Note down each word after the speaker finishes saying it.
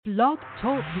Blog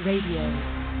Talk Radio.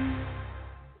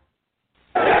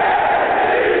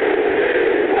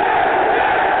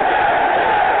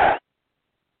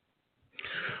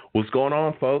 What's going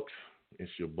on, folks? It's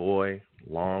your boy,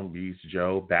 Long Beach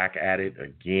Joe, back at it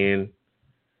again.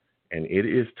 And it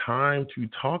is time to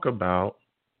talk about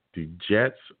the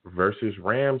Jets versus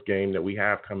Rams game that we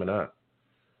have coming up.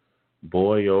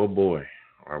 Boy, oh boy,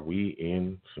 are we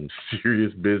in some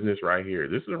serious business right here.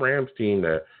 This is a Rams team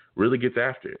that really gets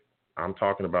after it. I'm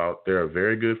talking about they're a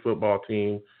very good football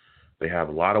team. They have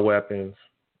a lot of weapons.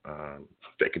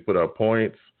 They can put up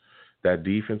points. That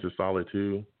defense is solid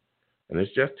too. And this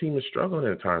Jets team is struggling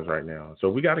at times right now. So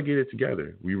we got to get it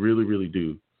together. We really, really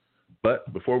do.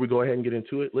 But before we go ahead and get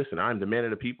into it, listen, I'm the man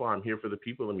of the people. I'm here for the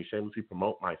people. Let me shamelessly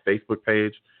promote my Facebook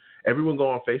page. Everyone go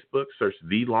on Facebook, search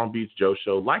The Long Beach Joe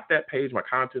Show. Like that page. My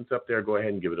content's up there. Go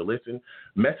ahead and give it a listen.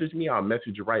 Message me. I'll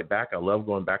message you right back. I love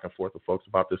going back and forth with folks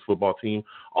about this football team.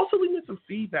 Also, leave me some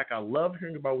feedback. I love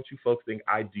hearing about what you folks think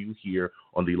I do here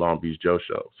on The Long Beach Joe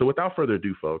Show. So without further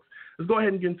ado, folks, let's go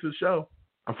ahead and get into the show.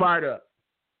 I'm fired up.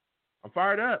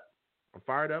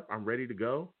 I'm ready to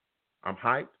go. I'm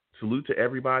hyped. Salute to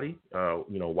everybody,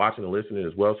 watching and listening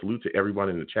as well. Salute to everyone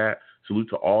in the chat. Salute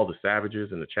to all the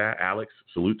savages in the chat. Alex,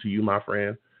 salute to you, my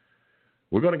friend.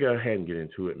 We're going to go ahead and get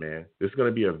into it, man. This is going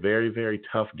to be a very, very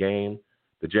tough game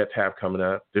the Jets have coming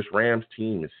up. This Rams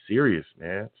team is serious,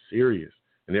 man, serious.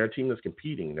 And they're a team that's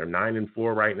competing. They're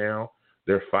 9-4 right now.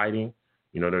 They're fighting.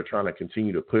 They're trying to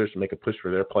continue to make a push for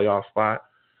their playoff spot.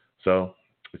 So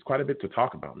it's quite a bit to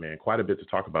talk about, man, quite a bit to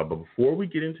talk about. But before we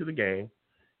get into the game,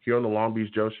 here on the Long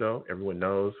Beach Joe Show, everyone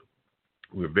knows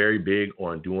we're very big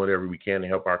on doing whatever we can to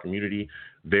help our community,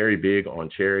 very big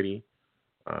on charity,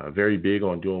 very big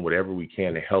on doing whatever we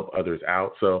can to help others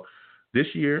out. So this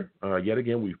year, yet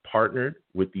again, we've partnered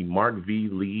with the Mark V.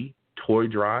 Lee Toy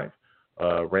Drive,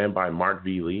 ran by Mark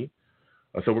V. Lee.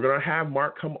 So we're going to have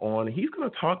Mark come on. He's going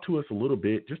to talk to us a little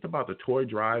bit just about the Toy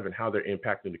Drive and how they're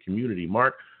impacting the community.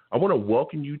 Mark, I want to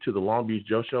welcome you to the Long Beach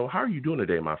Joe Show. How are you doing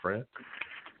today, my friend?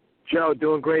 Joe,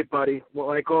 doing great, buddy. Well,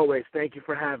 like always, thank you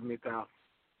for having me, pal.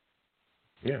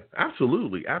 Yeah,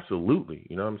 absolutely.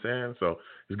 You know what I'm saying? So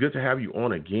it's good to have you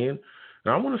on again.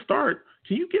 Now, I want to start.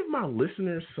 Can you give my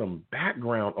listeners some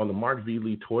background on the Mark V.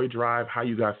 Lee Toy Drive, how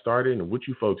you got started, and what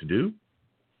you folks do?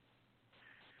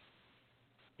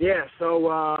 Yeah,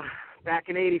 so back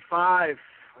in '85,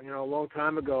 a long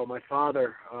time ago, my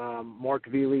father, Mark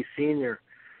V. Lee Sr.,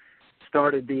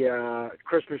 started the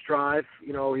Christmas drive.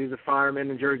 He was a fireman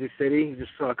in Jersey City. He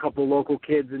just saw a couple local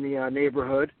kids in the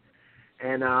neighborhood,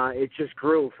 and it just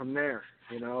grew from there,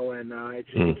 and it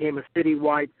just became a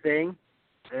citywide thing.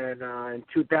 And in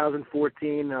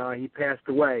 2014, he passed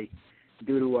away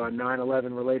due to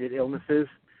 9/11 related illnesses,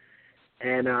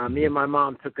 and me and my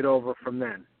mom took it over from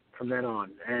then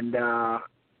on. And,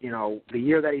 the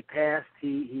year that he passed,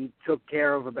 he took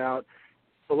care of about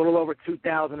a little over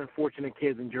 2,000 unfortunate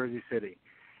kids in Jersey City.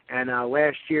 And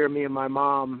last year, me and my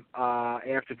mom,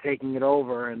 after taking it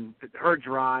over and her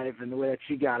drive and the way that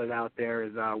she got it out there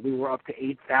is we were up to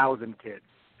 8,000 kids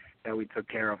that we took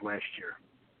care of last year.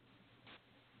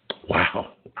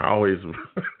 Wow.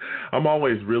 I'm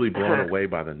always really blown away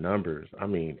by the numbers. I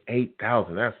mean,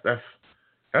 8,000,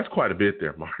 that's quite a bit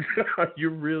there, Mark.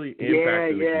 You're really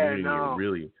impacting the community. No.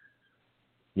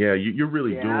 You're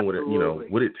really doing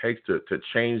what it takes to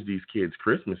change these kids'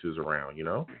 Christmases around,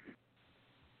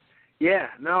 Yeah,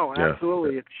 no,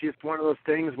 absolutely. It's just one of those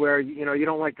things where, you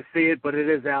don't like to see it, but it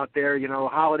is out there.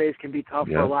 Holidays can be tough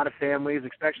for a lot of families,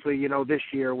 especially, this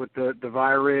year with the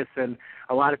virus and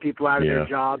a lot of people out of their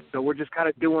jobs. So we're just kind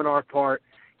of doing our part,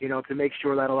 to make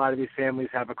sure that a lot of these families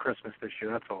have a Christmas this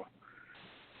year. That's all.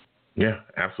 Yeah,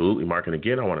 absolutely, Mark. And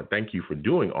again, I want to thank you for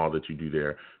doing all that you do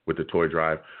there with the Toy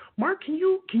Drive. Mark, can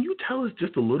you tell us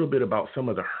just a little bit about some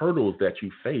of the hurdles that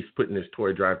you face putting this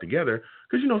Toy Drive together?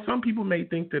 Because, some people may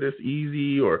think that it's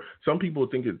easy, or some people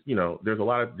think it's, there's a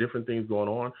lot of different things going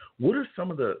on. What are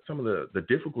some of the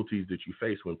difficulties that you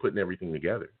face when putting everything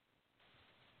together?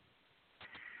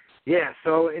 Yeah,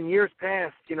 so in years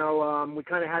past, we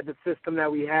kind of had the system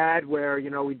that we had where,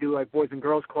 we do like Boys and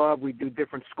Girls Club, we do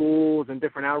different schools and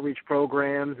different outreach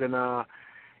programs and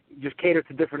just cater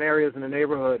to different areas in the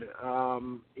neighborhood,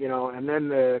 and then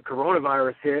the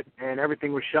coronavirus hit and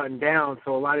everything was shutting down,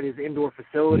 so a lot of these indoor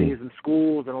facilities and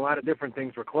schools and a lot of different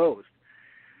things were closed.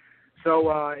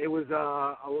 So it was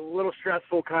a little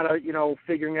stressful kind of,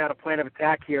 figuring out a plan of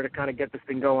attack here to kind of get this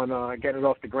thing going, getting it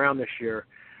off the ground this year.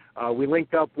 We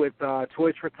linked up with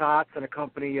Toys for Tots and a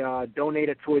company,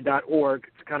 donateatoy.org,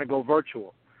 to kind of go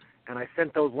virtual. And I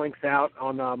sent those links out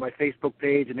on my Facebook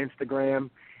page and Instagram,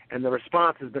 and the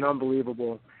response has been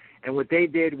unbelievable. And what they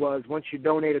did was, once you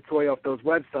donate a toy off those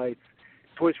websites,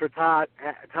 Toys for Tots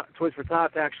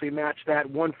actually matched that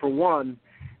 1-for-1.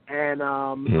 And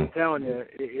I'm telling you,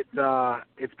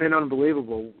 it's been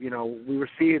unbelievable. You know, we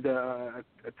received a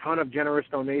ton of generous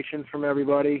donations from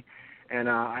everybody, and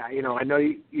I know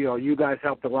you guys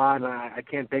helped a lot, and I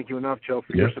can't thank you enough, Joe,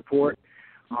 for your support.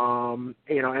 And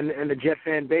the Jet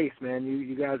fan base, man,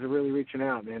 you guys are really reaching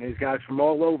out, man. These guys from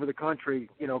all over the country,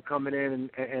 coming in,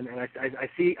 and I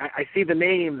see the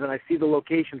names and I see the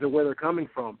locations of where they're coming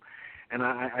from, and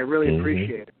I really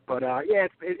appreciate it. But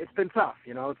it's been tough.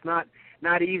 It's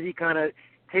not easy, kind of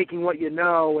taking what you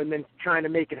know and then trying to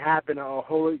make it happen a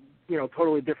whole,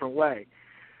 totally different way.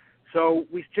 So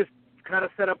we just kind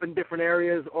of set up in different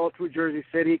areas all through Jersey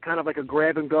City, kind of like a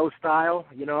grab-and-go style,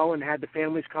 and had the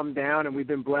families come down, and we've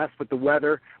been blessed with the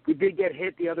weather. We did get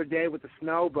hit the other day with the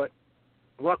snow, but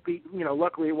luckily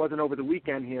it wasn't over the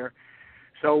weekend here.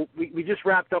 So we just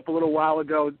wrapped up a little while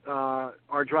ago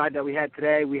our drive that we had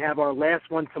today. We have our last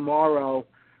one tomorrow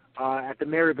at the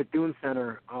Mary Bethune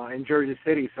Center in Jersey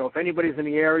City. So if anybody's in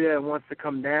the area and wants to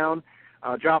come down,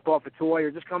 drop off a toy,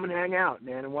 or just come and hang out,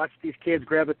 man, and watch these kids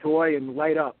grab a toy and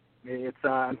light up. It's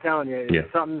I'm telling you,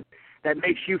 it's something that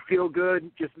makes you feel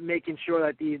good, just making sure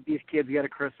that these kids get a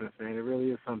Christmas, man. It really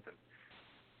is something.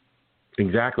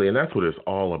 Exactly, and that's what it's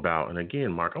all about. And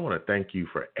again, Mark, I want to thank you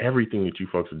for everything that you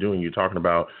folks are doing. You're talking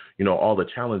about, all the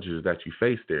challenges that you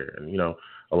face there. And,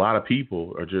 a lot of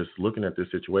people are just looking at this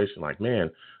situation like,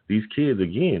 man, these kids,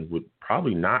 again, would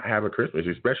probably not have a Christmas,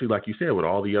 especially like you said, with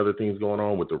all the other things going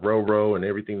on with the Ro-Ro and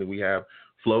everything that we have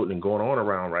floating and going on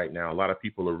around right now. A lot of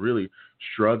people are really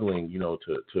struggling,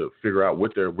 to figure out where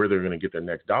they're going to get their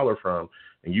next dollar from.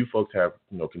 And you folks have,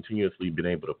 continuously been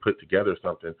able to put together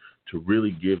something to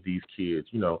really give these kids,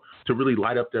 to really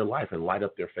light up their life and light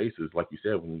up their faces, like you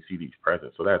said, when you see these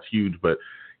presents. So that's huge. But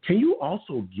can you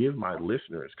also give my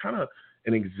listeners kind of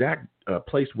an exact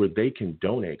place where they can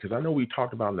donate? Because I know we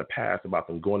talked about in the past about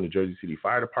them going to Jersey City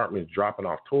Fire Department, dropping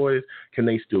off toys. Can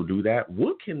they still do that?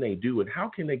 What can they do, and how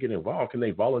can they get involved? Can they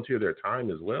volunteer their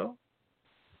time as well?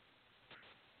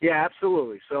 Yeah,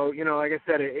 absolutely. So, like I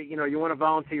said, you want to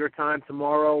volunteer your time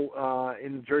tomorrow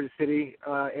in the Jersey City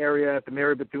area at the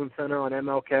Mary Bethune Center on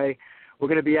MLK. We're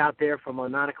going to be out there from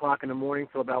 9 o'clock in the morning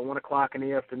till about 1 o'clock in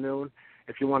the afternoon.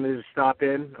 If you wanted to stop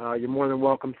in, you're more than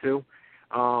welcome to.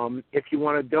 If you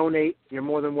want to donate, you're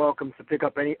more than welcome to pick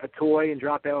up a toy and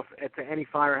drop it off at any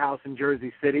firehouse in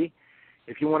Jersey City.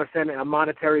 If you want to send a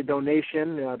monetary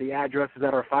donation, the address is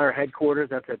at our fire headquarters.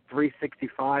 That's at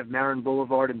 365 Marin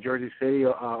Boulevard in Jersey City,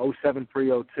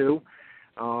 07302.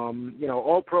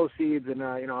 All proceeds, and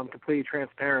I'm completely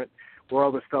transparent where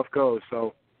all this stuff goes.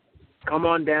 So come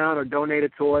on down or donate a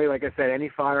toy. Like I said,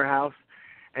 any firehouse.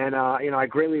 And, I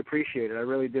greatly appreciate it. I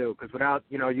really do. Because without,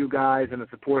 you guys and the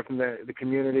support from the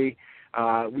community,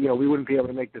 we wouldn't be able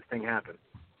to make this thing happen.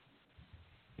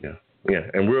 Yeah.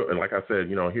 And like I said,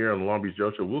 here on the Long Beach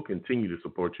Joe Show, we'll continue to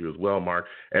support you as well, Mark.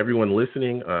 Everyone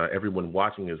listening, everyone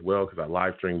watching as well, because I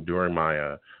live stream during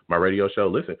my radio show.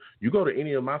 Listen, you go to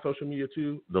any of my social media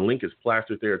too, the link is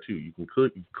plastered there too. You can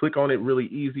click on it really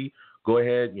easy. Go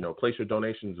ahead, place your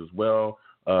donations as well.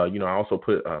 I also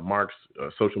put Mark's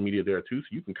social media there too, so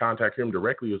you can contact him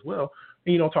directly as well.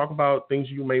 And, talk about things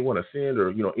you may want to send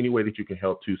or, any way that you can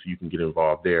help too, so you can get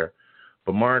involved there.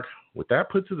 But Mark, with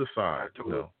that put to the side,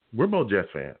 we're both Jets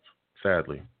fans,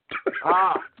 sadly.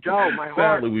 Joe, my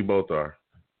heart. Sadly, we both are.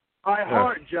 My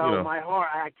heart, Joe, my heart.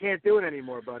 I can't do it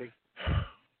anymore, buddy.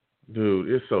 Dude,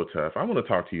 it's so tough. I want to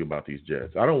talk to you about these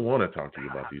Jets. I don't want to talk to you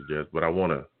about these Jets, but I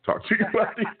want to talk to you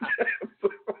about these Jets.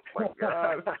 Oh, my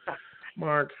God.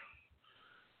 Mark,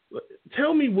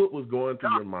 tell me what was going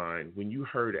through your mind when you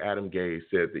heard Adam Gase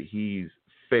said that he's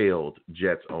failed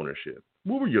Jets ownership.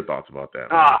 What were your thoughts about that?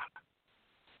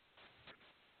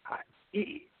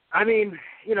 I mean,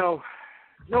 no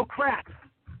crap.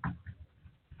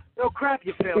 No crap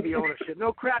you failed the ownership.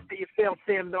 No crap that you failed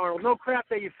Sam Darnold. No crap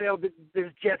that you failed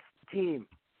this Jets team.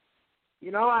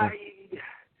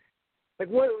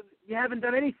 What? You haven't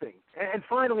done anything. And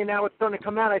finally now it's starting to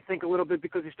come out, I think, a little bit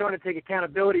because he's starting to take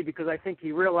accountability because I think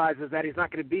he realizes that he's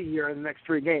not going to be here in the next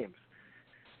 3 games.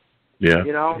 Yeah.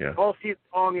 All season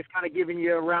long he's kind of giving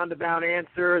you roundabout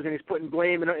answers and he's putting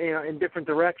blame in different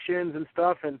directions and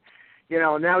stuff. And,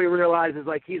 now he realizes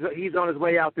like he's on his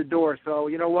way out the door. So,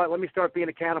 you know what? Let me start being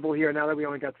accountable here now that we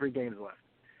only got 3 games left.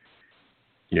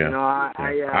 Yeah.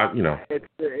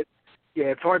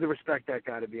 It's hard to respect that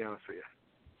guy, to be honest with you.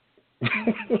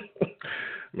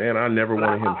 Man, I never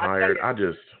wanted him hired.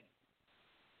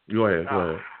 Go ahead.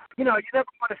 you never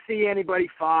want to see anybody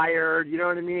fired. You know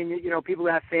what I mean? People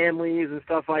that have families and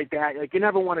stuff like that. Like, you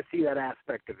never want to see that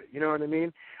aspect of it. You know what I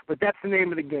mean? But that's the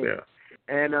name of the game. Yeah.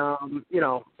 And,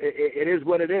 it is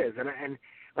what it is. And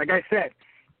like I said,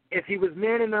 if he was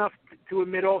man enough to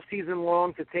admit all season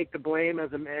long to take the blame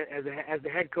as the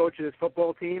head coach of his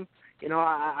football team,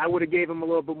 I would have gave him a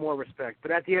little bit more respect.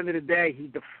 But at the end of the day, he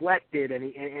deflected and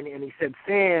he said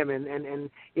Sam and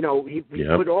he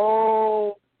put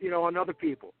all on other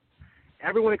people,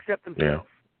 everyone except himself.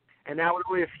 Yeah. And now with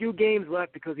only a few games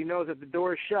left, because he knows that the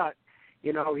door is shut,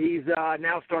 he's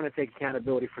now starting to take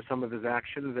accountability for some of his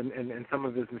actions and some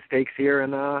of his mistakes here.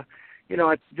 And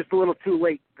it's just a little too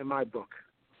late in my book.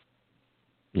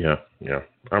 Yeah,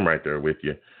 I'm right there with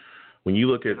you. When you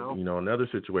look at, another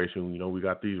situation, we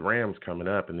got these Rams coming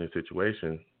up in this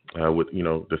situation with,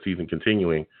 the season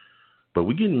continuing. But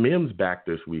we getting Mims back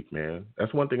this week, man.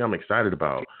 That's one thing I'm excited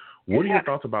about. What are your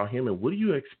thoughts about him, and what do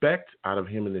you expect out of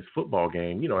him in this football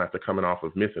game, after coming off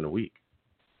of missing a week?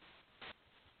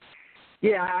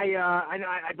 Yeah,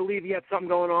 I believe he had something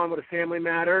going on with a family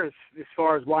matter as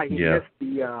far as why he missed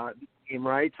the game,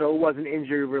 right? So it wasn't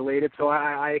injury related. So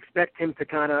I expect him to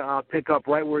kind of pick up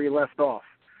right where he left off.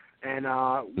 And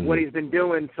what he's been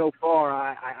doing so far,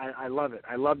 I love it.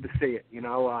 I love to see it.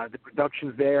 The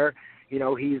production's there.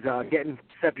 He's getting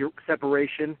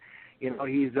separation.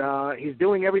 He's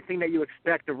doing everything that you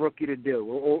expect a rookie to do,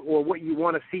 or what you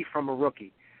want to see from a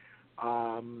rookie.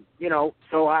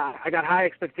 So I got high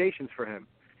expectations for him.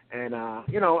 And,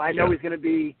 I know he's going to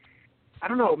be, I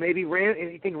don't know, maybe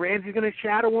you think Ramsey's going to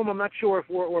shadow him? I'm not sure if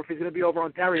he's going to be over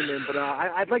on Terryman, but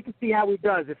I'd like to see how he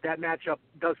does if that matchup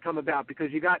does come about,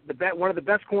 because you got one of the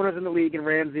best corners in the league in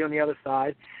Ramsey on the other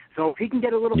side. So if he can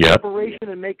get a little separation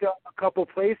and make a couple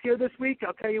plays here this week,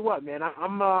 I'll tell you what, man,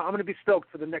 I'm going to be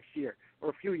stoked for the next year or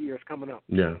a few years coming up.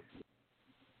 Yeah.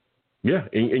 Yeah,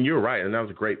 and you're right, and that was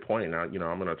a great point. Now, I'm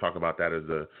going to talk about that as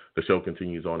the show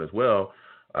continues on as well.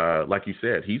 Like you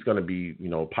said, he's going to be,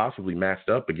 possibly matched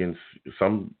up against,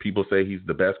 some people say he's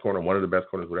the best corner, one of the best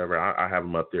corners, whatever. I have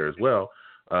him up there as well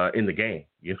in the game,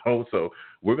 So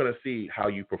we're going to see how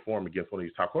you perform against one of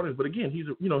these top corners. But again, he's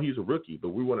a rookie, but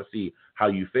we want to see how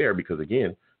you fare, because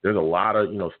again, there's a lot of,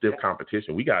 stiff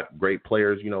competition. We got great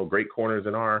players, great corners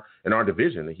in our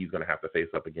division that he's going to have to face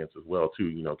up against as well,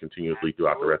 too, continuously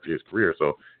throughout the rest of his career.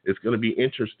 So it's going to be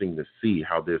interesting to see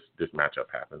how this matchup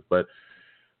happens. But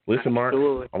listen, Mark,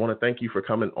 I want to thank you for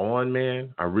coming on,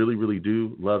 man. I really, really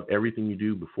do love everything you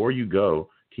do. Before you go,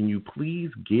 can you please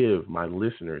give my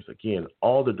listeners, again,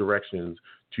 all the directions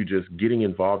to just getting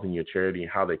involved in your charity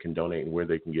and how they can donate and where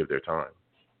they can give their time?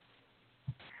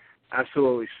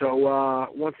 Absolutely. So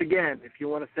once again, if you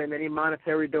want to send any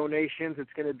monetary donations, it's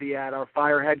going to be at our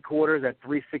fire headquarters at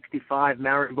 365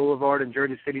 Marion Boulevard in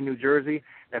Jersey City, New Jersey.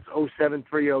 That's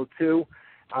 07302.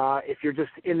 If you're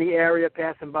just in the area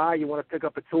passing by, you want to pick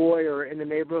up a toy or in the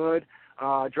neighborhood,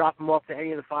 drop them off to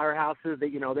any of the firehouses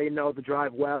that, they know the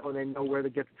drive well and they know where to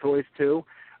get the toys to.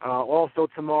 Also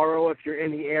tomorrow, if you're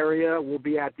in the area, we'll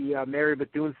be at the Mary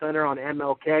Bethune Center on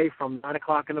MLK from 9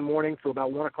 o'clock in the morning to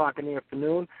about 1 o'clock in the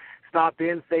afternoon. Stop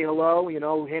in, say hello,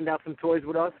 hand out some toys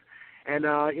with us, and,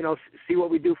 see what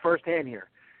we do firsthand here.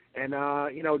 And,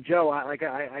 Joe, like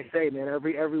I say, man,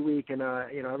 every week and,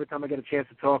 every time I get a chance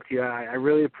to talk to you, I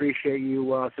really appreciate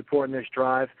you supporting this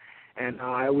drive, and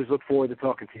I always look forward to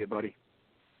talking to you, buddy.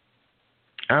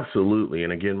 Absolutely.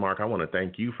 And again, Mark, I want to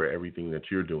thank you for everything that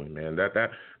you're doing, man.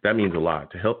 That means a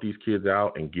lot to help these kids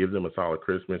out and give them a solid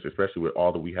Christmas, especially with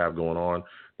all that we have going on.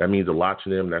 That means a lot to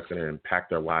them. That's going to impact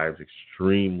their lives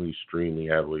extremely, extremely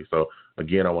heavily. So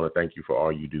again, I want to thank you for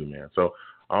all you do, man. So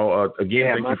thank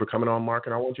you for coming on, Mark,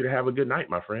 and I want you to have a good night,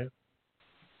 my friend.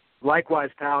 Likewise,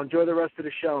 pal. Enjoy the rest of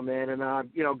the show, man. And,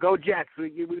 go Jets.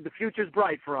 The future's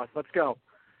bright for us. Let's go.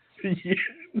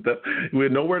 We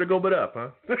have nowhere to go but up, huh?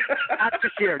 Not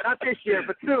this year,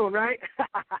 but soon, right?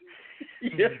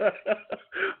 Yeah.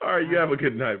 All right, you have a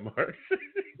good night, Mark.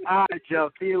 All right, Joe.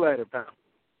 See you later, pal.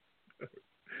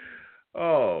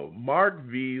 Oh, Mark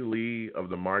V. Lee of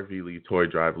the Mark V. Lee Toy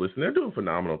Drive. Listen, they're doing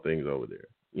phenomenal things over there.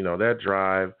 That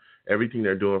drive, everything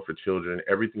they're doing for children,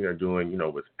 everything they're doing,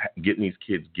 with getting these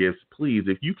kids gifts. Please,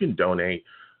 if you can donate,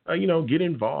 get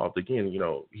involved. Again,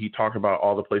 he talked about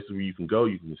all the places where you can go.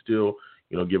 You can still,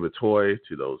 give a toy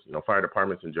to those, fire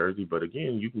departments in Jersey. But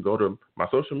again, you can go to my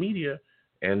social media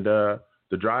and the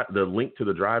link to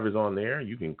the drive is on there.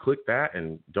 You can click that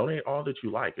and donate all that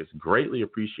you like. It's greatly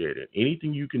appreciated.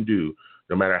 Anything you can do,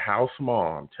 no matter how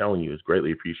small, I'm telling you, is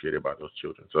greatly appreciated by those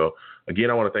children. So again,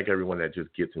 I want to thank everyone that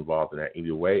just gets involved in that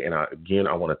either way. And I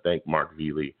want to thank Mark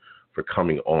V. Lee for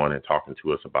coming on and talking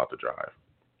to us about the drive.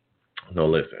 No,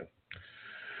 listen,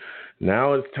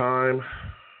 Now it's time.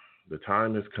 The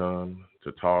time has come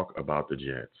to talk about the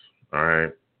Jets. All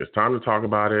right? It's time to talk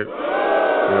about it.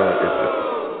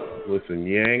 Listen,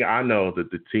 Yang, I know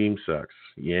that the team sucks.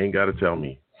 You ain't got to tell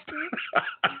me.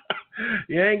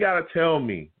 You ain't got to tell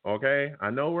me, okay?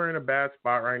 I know we're in a bad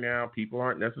spot right now. People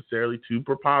aren't necessarily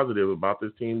super positive about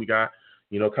this team we got,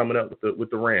 coming up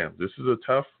with the Rams. This is a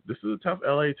tough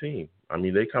LA team. I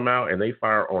mean, they come out and they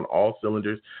fire on all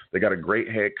cylinders. They got a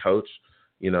great head coach,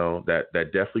 that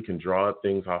definitely can draw up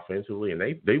things offensively, and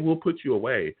they will put you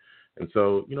away. And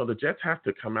so, the Jets have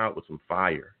to come out with some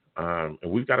fire. And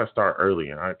we've got to start early.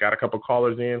 And I got a couple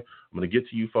callers in. I'm going to get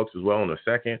to you folks as well in a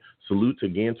second. Salute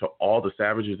again to all the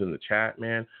savages in the chat,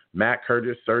 man. Matt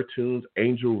Curtis, Sir Tunes,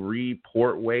 Angel Reed,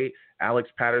 Portway, Alex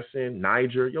Patterson,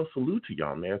 Niger. Yo, salute to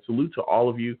y'all, man. Salute to all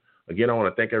of you. Again, I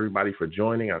want to thank everybody for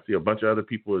joining. I see a bunch of other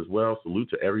people as well. Salute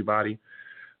to everybody.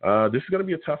 This is going to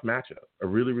be a tough matchup, a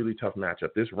really, really tough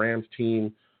matchup. This Rams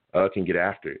team can get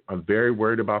after it. I'm very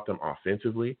worried about them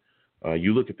offensively.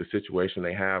 You look at the situation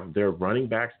they have. Their running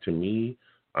backs, to me,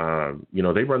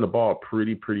 they run the ball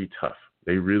pretty tough.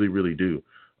 They really, really do.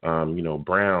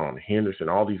 Brown, Henderson,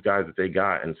 all these guys that they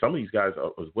got, and some of these guys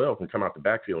as well can come out the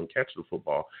backfield and catch the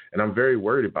football. And I'm very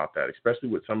worried about that, especially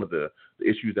with some of the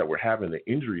issues that we're having, the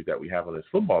injuries that we have on this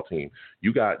football team.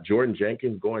 You got Jordan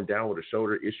Jenkins going down with a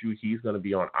shoulder issue. He's going to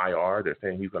be on IR. They're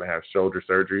saying he's going to have shoulder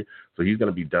surgery, so he's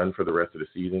going to be done for the rest of the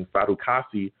season. Fadu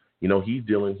Kasi,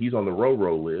 he's on the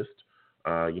row list.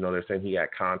 They're saying he had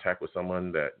contact with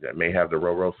someone that may have the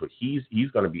row, so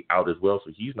he's going to be out as well,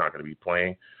 so he's not going to be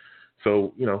playing.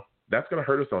 So, that's going to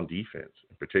hurt us on defense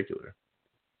in particular.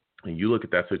 And you look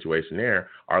at that situation there,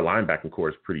 our linebacking core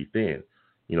is pretty thin.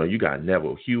 You got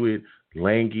Neville Hewitt,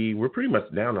 Lange. We're pretty much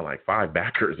down to like 5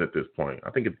 backers at this point.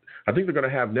 I think they're going to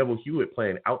have Neville Hewitt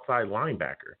playing outside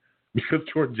linebacker because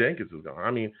Jordan Jenkins is gone. I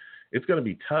mean, it's going to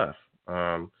be tough.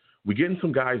 We're getting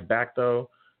some guys back, though.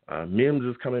 Mims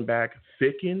is coming back.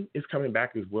 Ficken is coming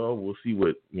back as well. We'll see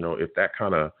what, if that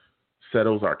kind of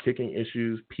settles our kicking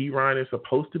issues. P. Ryan is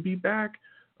supposed to be back,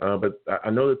 but I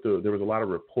know that there was a lot of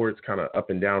reports kind of up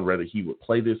and down whether he would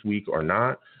play this week or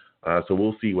not. So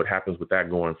we'll see what happens with that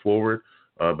going forward.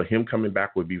 But him coming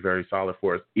back would be very solid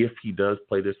for us if he does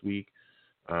play this week.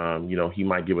 He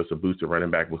might give us a boost at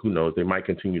running back, but who knows? They might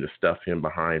continue to stuff him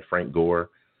behind Frank Gore.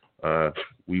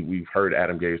 We've heard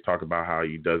Adam Gase talk about how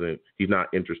he's not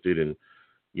interested in,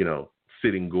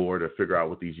 sitting Gore to figure out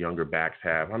what these younger backs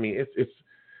have. I mean,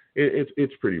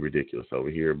 it's pretty ridiculous over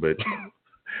here, but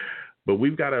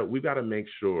we've got to make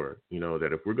sure, that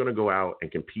if we're going to go out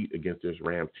and compete against this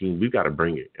Rams team, we've got to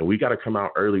bring it, and we got to come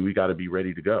out early. We got to be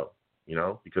ready to go,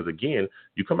 because again,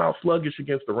 you come out sluggish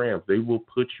against the Rams, they will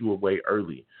put you away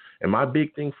early. And my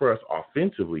big thing for us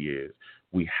offensively is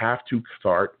we have to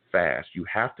start fast. You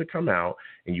have to come out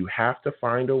and you have to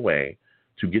find a way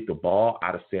to get the ball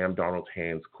out of Sam Darnold's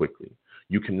hands quickly.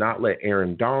 You cannot let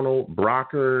Aaron Donald,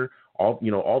 Brocker,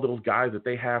 all those guys that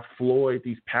they have, Floyd,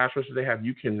 these pass rushers they have,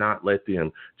 you cannot let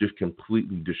them just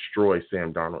completely destroy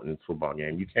Sam Darnold in this football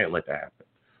game. You can't let that happen.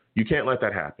 You can't let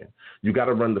that happen. You got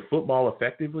to run the football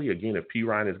effectively. Again, if P.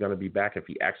 Ryan is going to be back, if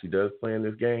he actually does play in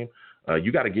this game,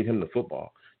 you got to get him the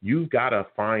football. You've got to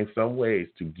find some ways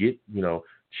to get,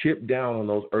 chip down on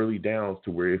those early downs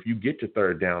to where if you get to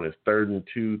third down, it's 3rd and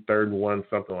 2, 3rd and 1,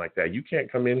 something like that. You can't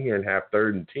come in here and have 3rd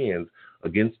and 10s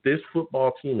against this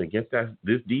football team, against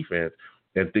this defense,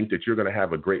 and think that you're going to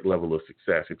have a great level of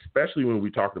success, especially when we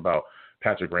talked about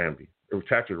Patrick Ramsey.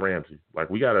 Like,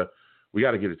 we got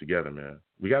to get it together, man.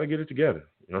 We got to get it together.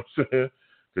 You know what I'm saying?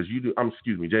 Because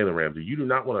Jalen Ramsey. You do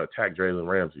not want to attack Jalen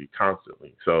Ramsey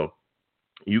constantly. So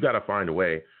you got to find a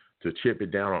way to chip it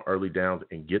down on early downs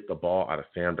and get the ball out of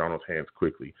Sam Darnold's hands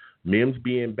quickly. Mims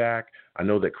being back, I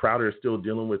know that Crowder is still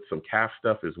dealing with some calf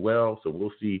stuff as well, so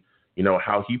we'll see,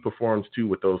 how he performs too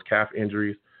with those calf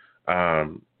injuries.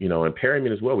 And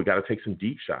Perryman as well. We got to take some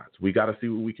deep shots. We got to see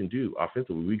what we can do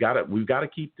offensively. We've got to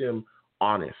keep them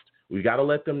honest. We got to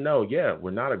let them know,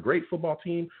 we're not a great football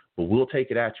team, but we'll take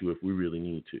it at you if we really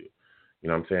need to. You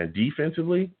know what I'm saying?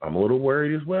 Defensively, I'm a little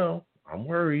worried as well. I'm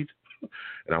worried.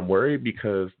 And I'm worried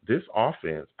because this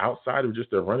offense, outside of just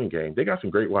their running game, they got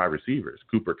some great wide receivers.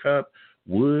 Cooper Kupp,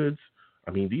 Woods.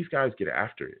 I mean, these guys get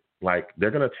after it. Like, they're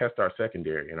going to test our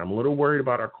secondary. And I'm a little worried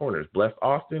about our corners. Bless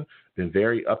Austin, been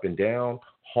very up and down.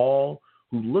 Hall,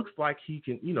 who looks like he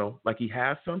can, like he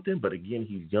has something, but again,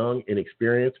 he's young,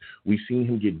 inexperienced. We've seen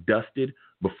him get dusted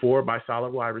before by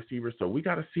solid wide receivers. So we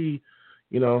got to see,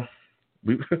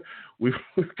 we've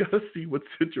got to see what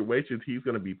situations he's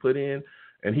going to be put in.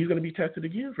 And he's going to be tested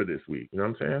again for this week. You know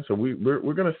what I'm saying? So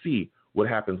we're going to see what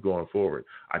happens going forward.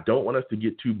 I don't want us to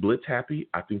get too blitz happy.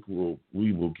 I think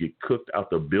we will get cooked out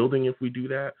the building if we do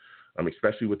that,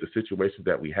 especially with the situations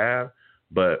that we have.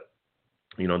 But,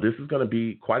 this is going to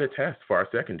be quite a test for our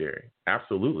secondary.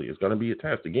 Absolutely. It's going to be a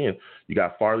test. Again, you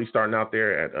got Farley starting out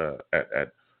there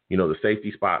at the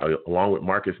safety spot along with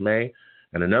Marcus May.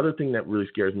 And another thing that really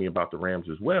scares me about the Rams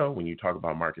as well, when you talk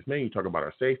about Marcus May, you talk about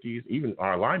our safeties, even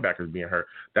our linebackers being hurt,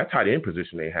 that tight end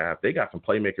position they have, they got some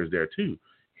playmakers there too.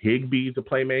 Higbee's a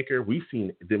playmaker. We've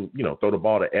seen them, throw the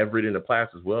ball to Everett in the class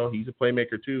as well. He's a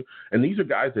playmaker too. And these are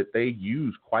guys that they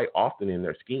use quite often in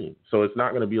their scheme. So it's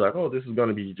not going to be like, oh, this is going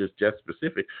to be just Jet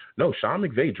specific. No, Sean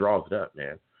McVay draws it up,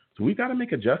 man. So we got to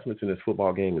make adjustments in this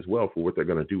football game as well for what they're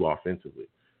going to do offensively.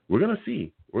 We're going to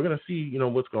see.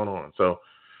 What's going on. So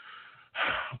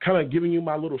I'm kind of giving you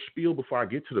my little spiel before I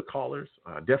get to the callers.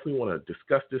 I definitely want to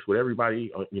discuss this with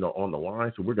everybody, on the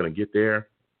line. So we're going to get there.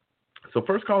 So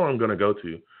first caller I'm going to go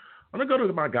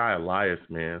to my guy, Elias,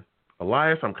 man.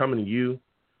 Elias, I'm coming to you.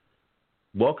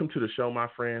 Welcome to the show, my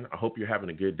friend. I hope you're having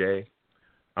a good day.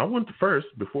 I want to first,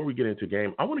 before we get into the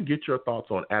game, I want to get your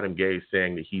thoughts on Adam Gase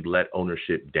saying that he let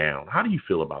ownership down. How do you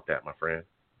feel about that, my friend?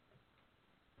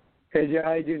 Hey, Joe,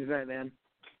 how you doing tonight, man?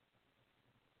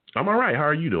 I'm all right. How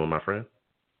are you doing, my friend?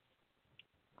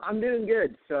 I'm doing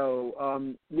good.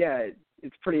 So,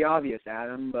 it's pretty obvious,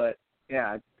 Adam, but,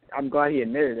 yeah, I'm glad he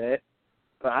admitted it.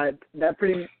 But that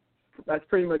pretty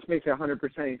much makes it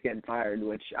 100% he's getting fired,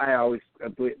 which I always,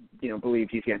 believe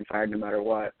he's getting fired no matter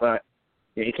what. But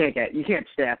you can't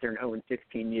stay after an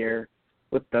 0-16 year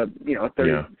with the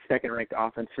 32nd ranked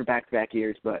offense for back-to-back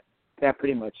years. But that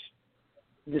pretty much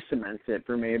just cements it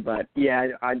for me. But yeah,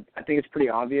 I think it's pretty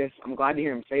obvious. I'm glad to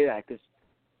hear him say that because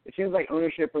it seems like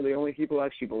ownership are the only people who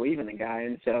actually believe in the guy,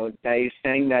 and so that he's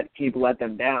saying that he let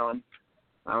them down.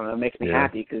 I don't know, it makes me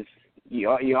happy because you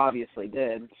obviously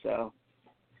did. So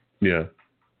yeah.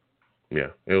 He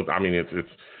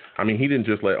didn't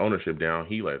just let ownership down.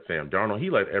 He let Sam Darnold. He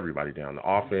let everybody down. The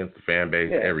offense, the fan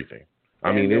base, everything.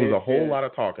 It was a whole lot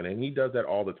of talking, and he does that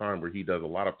all the time where he does a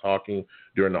lot of talking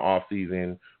during the off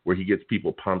season where he gets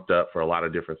people pumped up for a lot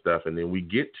of different stuff, and then we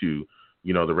get to,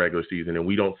 the regular season, and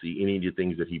we don't see any of the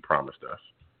things that he promised us.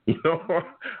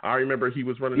 I remember he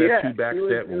was running that two-back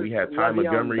set when we had Ty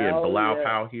Montgomery and Bilal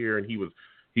Powell here, and he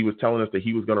was telling us that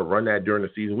he was going to run that during the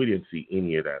season. We didn't see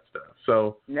any of that stuff.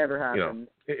 So never happened.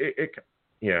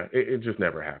 It just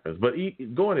never happens. But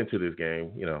going into this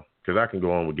game, because I can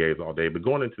go on with Gabe all day, but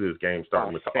going into this game,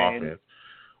 starting with the offense,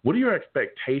 what are your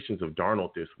expectations of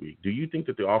Darnold this week? Do you think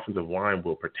that the offensive line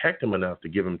will protect him enough to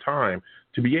give him time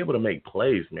to be able to make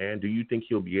plays, man? Do you think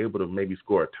he'll be able to maybe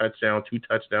score a touchdown, 2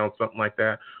 touchdowns, something like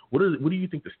that? What do you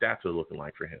think the stats are looking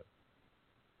like for him?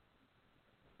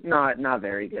 Not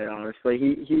very good, honestly.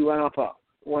 He went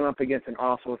up against an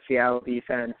awful Seattle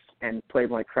defense and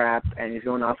played like crap, and he's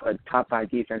going off a top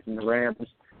 5 defense in the Rams.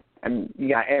 And you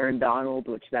got Aaron Donald,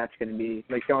 which that's going to be,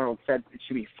 like Donald said, it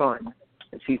should be fun,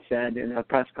 as he said in a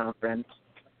press conference.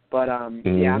 But, I'm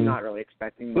not really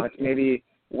expecting much. Maybe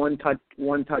one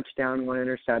touchdown, 1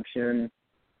 interception,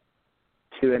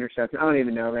 2 interceptions. I don't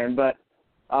even know, man. But,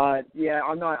 I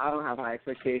don't have high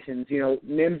expectations.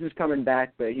 Mims is coming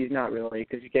back, but he's not really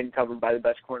because he's getting covered by the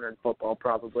best corner in football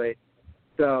probably.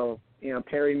 So,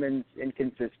 Perryman's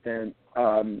inconsistent.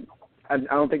 I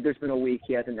don't think there's been a week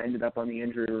he hasn't ended up on the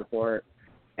injury report,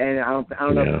 and I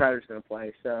don't know if Crowder's going to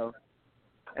play. So,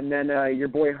 and then your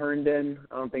boy Herndon,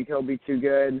 I don't think he'll be too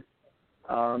good.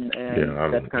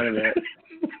 That's kind of it.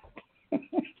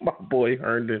 My boy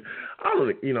Herndon,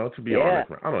 to be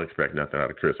honest, I don't expect nothing out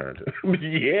of Chris Herndon.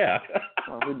 Yeah.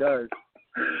 Well, who does?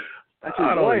 That's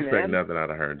I don't expect nothing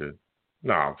out of Herndon.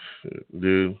 No,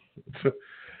 dude.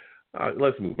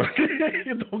 Let's move on.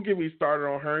 Don't get me started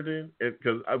on Herndon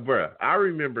because, I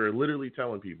remember literally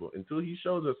telling people until he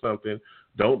shows us something,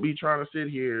 don't be trying to sit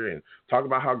here and talk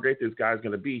about how great this guy's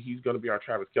going to be. He's going to be our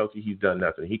Travis Kelce. He's done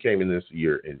nothing. He came in this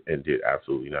year and did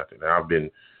absolutely nothing. And I've been,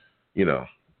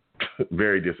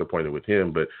 very disappointed with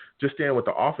him. But just staying with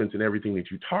the offense and everything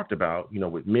that you talked about,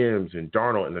 with Mims and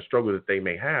Darnold and the struggle that they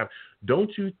may have,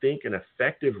 don't you think an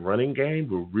effective running game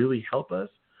will really help us?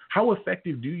 How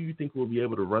effective do you think we'll be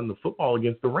able to run the football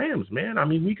against the Rams, man?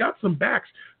 We got some backs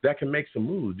that can make some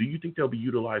moves. Do you think they'll be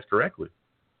utilized correctly?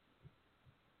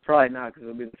 Probably not, because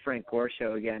it'll be the Frank Gore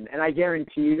show again. And I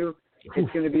guarantee you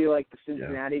it's going to be like the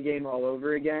Cincinnati game all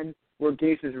over again, where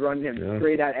Gase is running him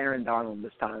straight at Aaron Donald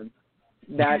this time.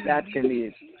 That's going to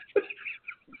be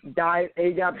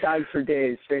A-gap dives for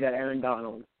days straight at Aaron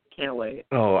Donald. Can't wait.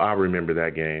 Oh, I remember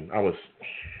that game. I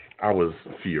was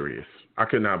furious. I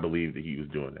could not believe that he was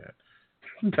doing that.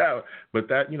 But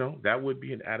that would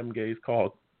be an Adam Gase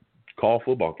call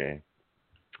football game.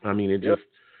 I mean,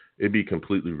 it'd be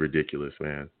completely ridiculous,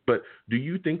 man. But do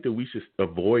you think that we should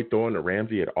avoid throwing to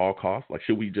Ramsey at all costs? Like,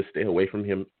 should we just stay away from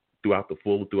him throughout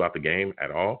the game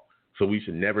at all? So we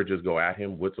should never just go at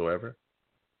him whatsoever?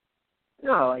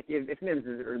 No, like if Mims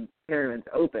or Perriman's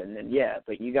open, then yeah.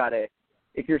 But you gotta,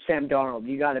 if you're Sam Darnold,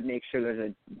 you gotta make sure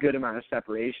there's a good amount of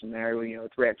separation there. You know,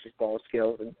 it's Ramsey's ball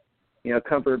skills and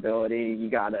comfortability.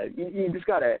 You just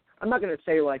gotta. I'm not gonna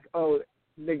say like, oh,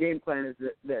 the game plan is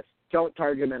this. Don't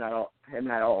target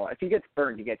him at all. If he gets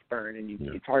burned, he gets burned, and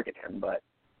you target him. But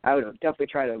I would definitely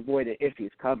try to avoid it if he's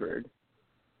covered.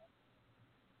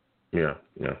 Yeah.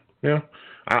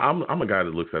 I'm a guy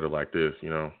that looks at it like this.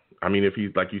 I mean, if he's,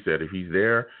 like you said, if he's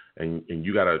there and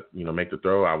you gotta make the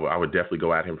throw, I would definitely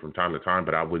go at him from time to time,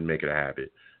 but I wouldn't make it a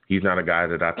habit. He's not a guy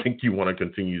that I think you want to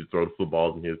continue to throw the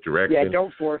footballs in his direction. Yeah,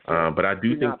 don't force it. But I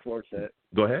do think not force it.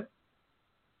 Go ahead.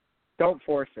 Don't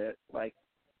force it. Like,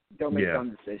 don't make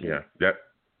dumb decisions. Yeah,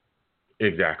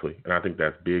 exactly. And I think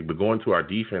that's big. But going to our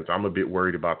defense, I'm a bit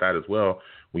worried about that as well.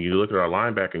 When you look at our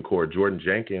linebacking core, Jordan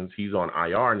Jenkins, he's on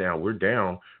IR now. We're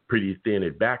down pretty thin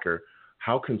at backer.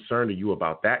 How concerned are you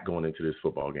about that going into this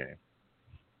football game?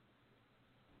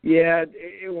 Yeah,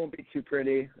 it won't be too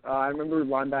pretty. I remember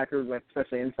linebackers,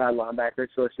 especially inside linebackers,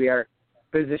 supposed to be our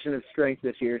position of strength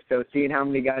this year. So seeing how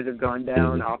many guys have gone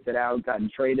down, opted out, gotten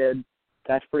traded,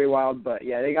 that's pretty wild. But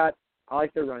yeah, I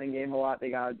like their running game a lot. They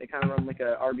kind of run like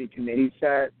a RB280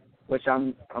 set, which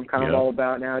I'm kind of all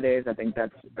about nowadays. I think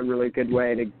that's a really good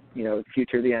way to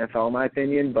future the NFL in my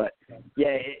opinion. But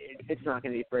yeah, it's not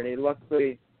going to be pretty.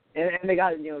 Luckily, and they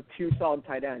got two solid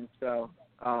tight ends, so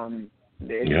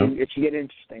it should get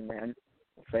interesting, man.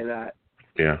 I'll say that.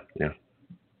 Yeah,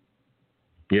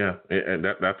 and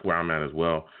that's where I'm at as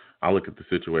well. I look at the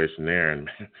situation there, and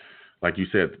like you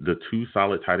said, the two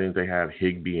solid tight ends they have,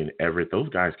 Higbee and Everett, those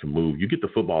guys can move. You get the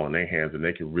football in their hands, and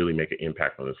they can really make an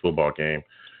impact on this football game.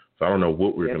 So I don't know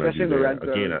what we're going to do there.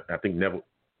 Again, I think Neville.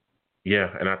 Yeah,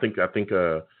 and I think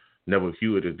Neville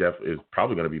Hewitt is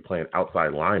probably going to be playing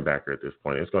outside linebacker at this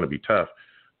point. It's going to be tough.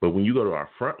 But when you go to our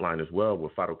front line as well,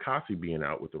 with Fatukasi being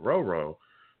out with the Roro,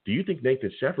 do you think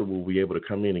Nathan Shepard will be able to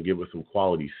come in and give us some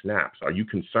quality snaps? Are you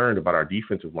concerned about our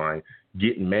defensive line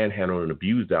getting manhandled and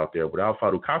abused out there without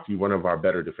Fatukasi, one of our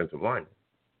better defensive linemen?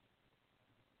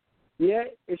 Yeah,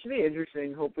 it should be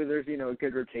interesting. Hopefully there's, a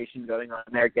good rotation going on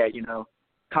there. Get,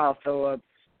 Kyle Phillips,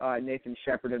 Nathan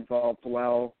Shepard involved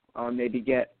well. Maybe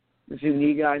get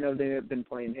Zuniga. I know they've been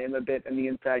playing him a bit on the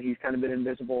inside. He's kind of been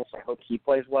invisible, so I hope he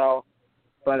plays well.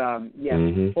 But,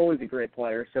 Foley's a great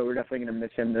player, so we're definitely going to miss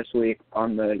him this week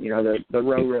on the, the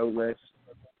row list,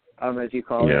 as you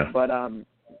call it. But,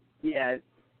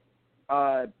 that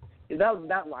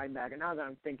linebacker, now that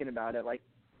I'm thinking about it, like,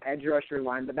 edge rusher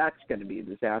line, but that's going to be a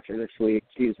disaster this week.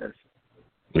 Jesus.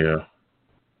 Yeah.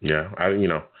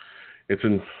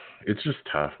 It's just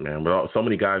tough, man. But so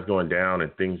many guys going down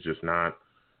and things just not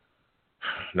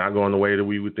going the way that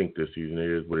we would think this season. It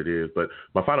is what it is. But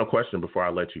my final question before I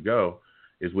let you go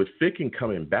is, with Ficken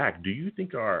coming back, do you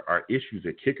think our issues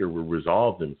at kicker will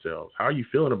resolve themselves? How are you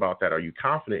feeling about that? Are you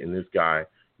confident in this guy,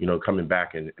 coming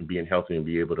back and being healthy and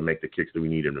be able to make the kicks that we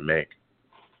need him to make?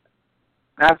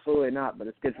 Absolutely not, but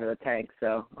it's good for the tank,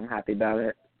 so I'm happy about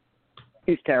it.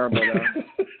 He's terrible, though.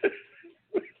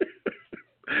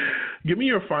 Give me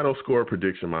your final score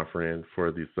prediction, my friend,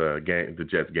 for this game, the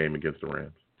Jets game against the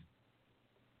Rams.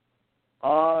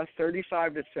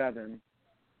 35-7.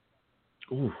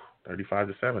 Ooh,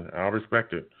 35-7. I'll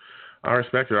respect it. All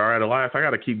right, Elias, I got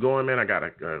to keep going, man. I got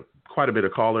quite a bit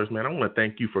of callers, man. I want to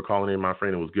thank you for calling in, my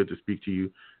friend. It was good to speak to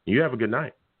you. You have a good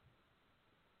night.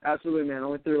 Absolutely, man.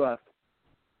 Only 3 left.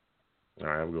 All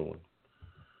right, have a good one.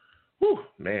 Whew,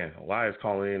 man, Elias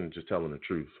calling in and just telling the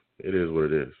truth. It is what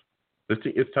it is.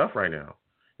 It's tough right now.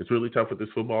 It's really tough with this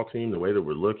football team, the way that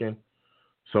we're looking.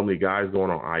 So many guys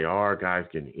going on IR, guys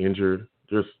getting injured,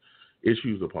 just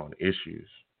issues upon issues,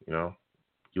 You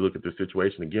look at the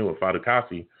situation again with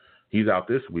Fatukasi. He's out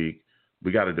this week.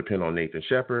 We got to depend on Nathan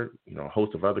Shepard, a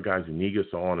host of other guys, Zuniga,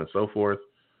 so on and so forth.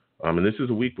 And this is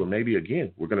a week where maybe,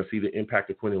 again, we're going to see the impact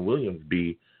of Quentin Williams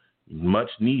be much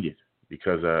needed,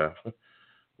 because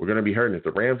we're going to be hurting. If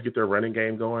the Rams get their running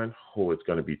game going, it's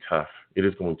going to be tough. It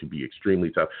is going to be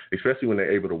extremely tough, especially when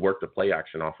they're able to work the play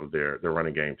action off of their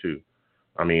running game too.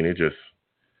 I mean, it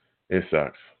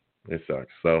sucks. It sucks.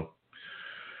 So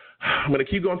I'm going to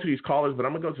keep going to these callers, but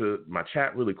I'm going to go to my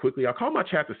chat really quickly. I'll call my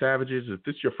chat the Savages. If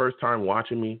this is your first time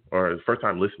watching me, or first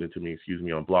time listening to me,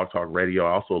 on Blog Talk Radio,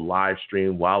 I also live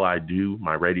stream while I do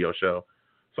my radio show.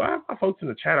 So I have my folks in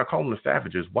the chat. I call them the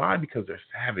Savages. Why? Because they're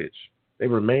savage. They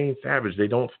remain savage. They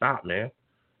don't stop, man.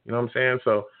 You know what I'm saying?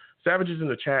 So Savages in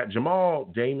the chat. Jamal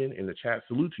Damon in the chat.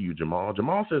 Salute to you, Jamal.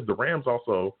 Jamal says the Rams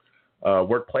also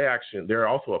work play action. They're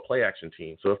also a play action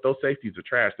team. So if those safeties are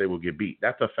trash, they will get beat.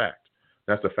 That's a fact.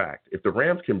 That's a fact. If the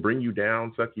Rams can bring you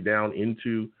down, suck you down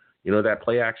into, that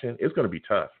play action, it's going to be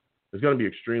tough. It's going to be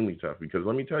extremely tough because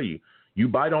let me tell you, you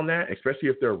bite on that, especially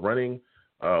if they're running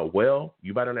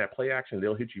you bite on that play action,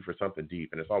 they'll hit you for something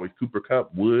deep. And it's always Cooper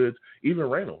Kupp, Woods, even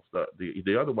Reynolds,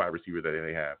 the other wide receiver that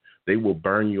they have. They will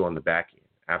burn you on the back end.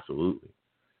 Absolutely.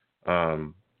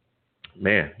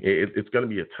 Man, it's going to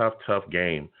be a tough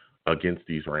game against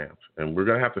these Rams. And we're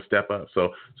going to have to step up.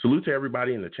 So salute to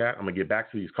everybody in the chat. I'm going to get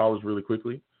back to these callers really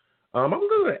quickly. I'm going to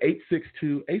go to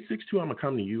 862. 862, I'm going to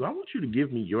come to you. I want you to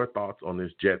give me your thoughts on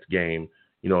this Jets game,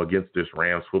 against this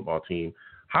Rams football team.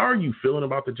 How are you feeling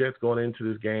about the Jets going into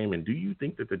this game, and do you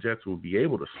think that the Jets will be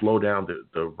able to slow down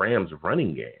the Rams'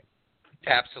 running game?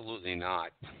 Absolutely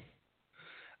not.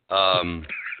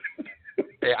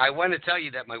 I want to tell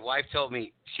you that my wife told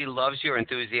me she loves your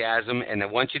enthusiasm, and I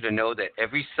want you to know that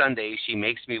every Sunday she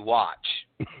makes me watch.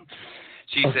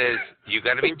 She says, you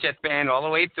got to be a Jets fan all the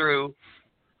way through,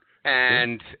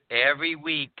 and every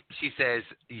week she says,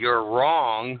 you're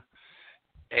wrong,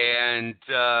 and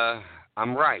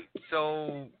I'm right.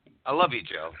 So I love you,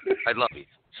 Joe. I love you.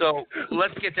 So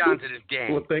let's get down to this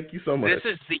game. Well, thank you so much. This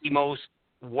is the most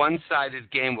one-sided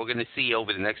game we're going to see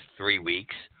over the next 3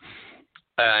 weeks,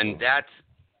 and that's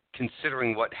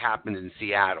considering what happened in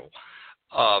Seattle.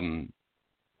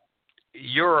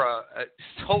 You're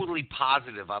totally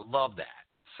positive. I love that.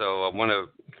 So I want to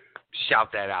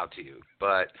shout that out to you.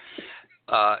 But,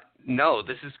 no,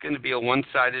 this is going to be a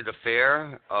one-sided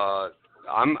affair.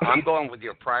 I'm going with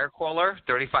your prior caller,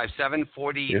 35-7,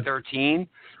 40-13,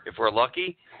 if we're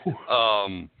lucky.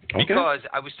 Because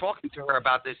I was talking to her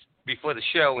about this before the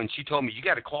show, and she told me, you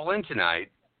got to call in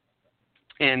tonight.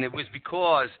 And it was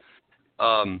because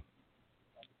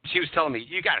she was telling me,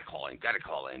 you got to call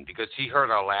in, because she heard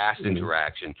our last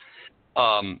interaction.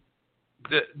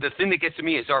 The thing that gets to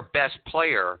me is our best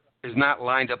player is not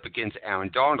lined up against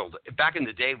Aaron Donald. Back in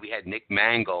the day, we had Nick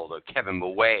Mangold or Kevin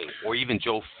Mouet or even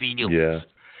Joe Fields. Yeah.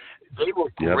 They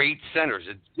were great centers.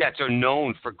 The Jets are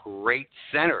known for great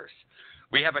centers.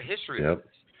 We have a history of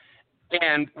this.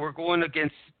 And we're going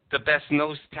against the best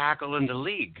nose tackle in the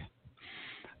league.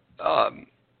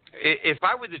 If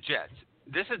I were the Jets,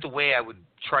 this is the way I would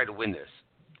try to win this.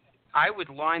 I would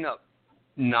line up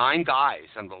 9 guys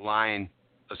on the line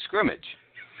of scrimmage.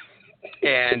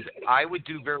 And I would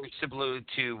do very similar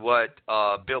to what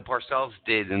Bill Parcells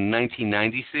did in the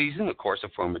 1990 season, of course, a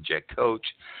former Jet coach,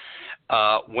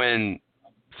 when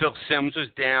Phil Simms was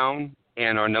down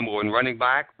and our number one running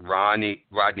back, Rodney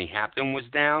Hampton, was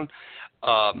down.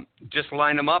 Just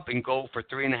line them up and go for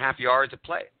 3.5 yards a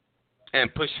play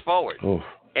and push forward.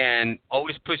 And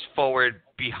always push forward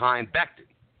behind Becton.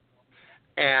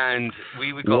 And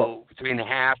we would go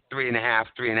 3.5, 3.5,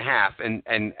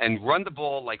 3.5, and run the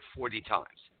ball like 40 times.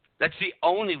 That's the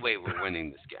only way we're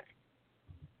winning this game.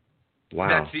 Wow.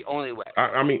 That's the only way.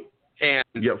 I mean, and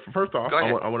first off,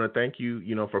 I want to thank you,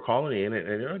 for calling in.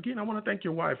 And again, I want to thank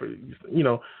your wife for,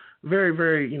 very,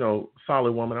 very,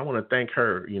 solid woman. I want to thank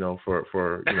her,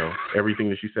 for everything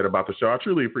that she said about the show. I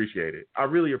truly appreciate it. I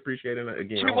really appreciate it.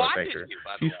 Again, I want to thank her.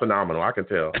 She's phenomenal. I can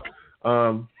tell.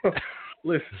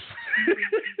 Listen,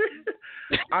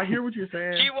 I hear what you're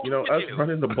saying. Us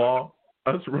running the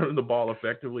ball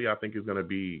effectively, I think is going to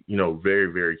be, very,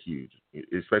 very huge,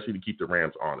 especially to keep the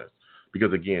Rams honest.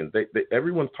 Because again,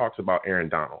 everyone talks about Aaron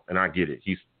Donald, and I get it.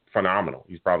 He's phenomenal.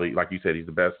 He's probably, like you said, he's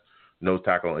the best nose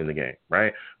tackle in the game,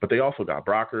 right? But they also got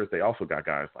Brockers. They also got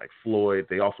guys like Floyd.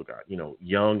 They also got,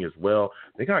 Young as well.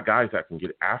 They got guys that can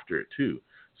get after it too.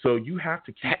 So you have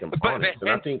to keep them honest.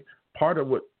 And I think part of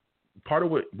what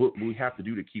we have to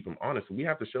do to keep them honest, we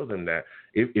have to show them that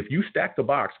if you stack the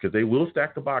box, because they will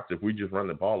stack the box if we just run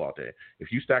the ball all day.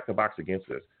 If you stack the box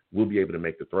against us, we'll be able to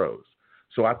make the throws.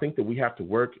 So I think that we have to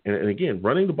work, and again,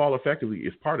 running the ball effectively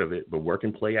is part of it, but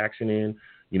working play action in,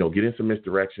 getting some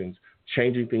misdirections,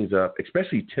 changing things up,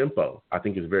 especially tempo, I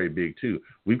think is very big too.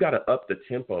 We've got to up the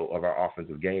tempo of our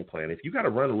offensive game plan. If you got to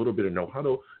run a little bit of no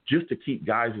huddle just to keep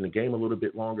guys in the game a little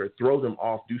bit longer, throw them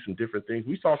off, do some different things.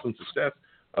 We saw some success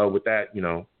with that,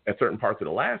 at certain parts of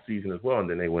the last season as well, and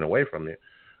then they went away from it.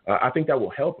 I think that will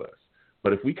help us.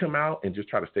 But if we come out and just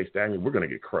try to stay stagnant, we're going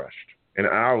to get crushed. And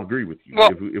I'll agree with you.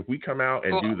 Well, if we come out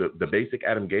and do the basic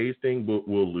Adam Gase thing,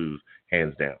 we'll lose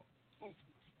hands down.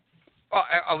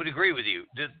 I would agree with you.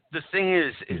 The thing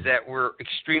is that we're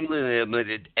extremely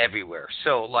limited everywhere.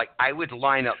 So, I would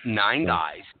line up 9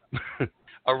 guys,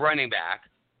 a running back,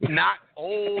 not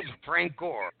old Frank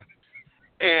Gore.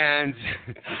 And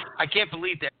I can't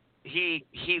believe that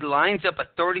he lines up a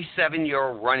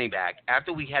 37-year-old running back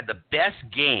after we had the best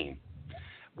game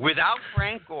without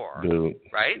Frank Gore, Dude.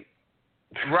 right?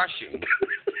 Rushing.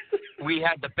 We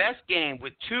had the best game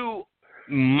with two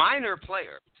minor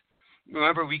players.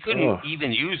 Remember, we couldn't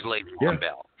even use Le'Veon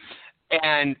Bell.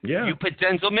 And you put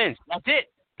Denzel Mims.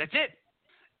 That's it.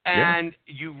 And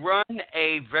you run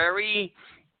a very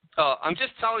I'm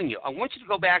just telling you, I want you to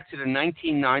go back to the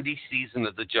 1990 season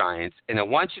of the Giants, and I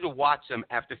want you to watch them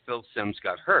after Phil Simms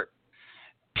got hurt.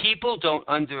 People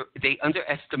they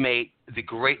underestimate the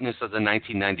greatness of the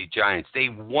 1990 Giants. They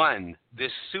won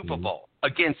this Super Bowl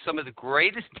against some of the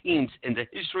greatest teams in the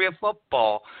history of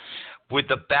football with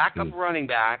the backup running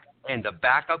back and the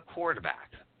backup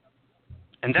quarterback.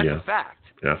 And that's a fact.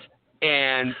 Yeah.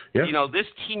 And, this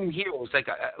team here is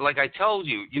like I told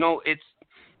you, it's,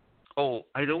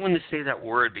 I don't want to say that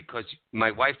word because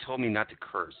my wife told me not to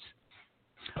curse.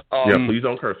 Please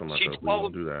don't curse on myself. Please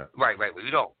don't do that. Right,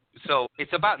 we don't. So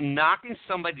it's about knocking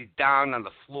somebody down on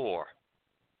the floor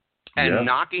and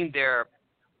knocking their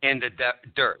in the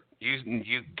dirt.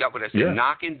 You got what I said? Yeah.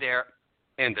 Knocking their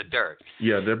in the dirt.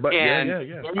 Yeah, and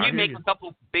yeah. you make a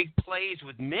couple big plays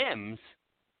with Mims,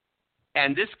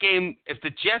 and this game, if the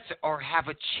Jets have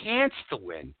a chance to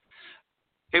win,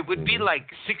 it would be like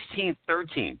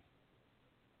 16-13.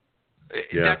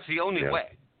 That's the only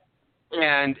way.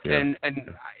 And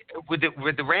with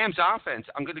the Rams offense,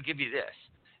 I'm going to give you this.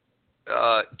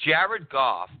 Jared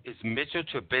Goff is Mitchell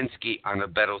Trubisky on a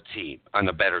better team.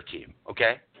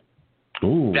 Okay.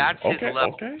 Ooh. That's his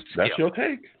level. Okay. That's your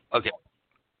take. Okay.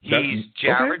 He's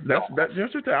Jared Goff. That's your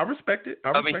take. I respect it.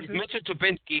 He's Mitchell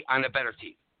Trubisky on a better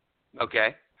team.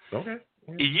 Okay. Okay.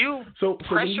 You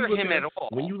pressure him at all.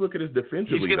 When you look at us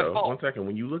defensively, though, fall. 1 second.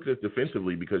 When you look at us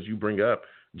defensively, because you bring up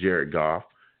Jared Goff,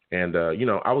 and I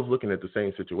was looking at the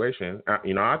same situation. I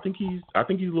think he's a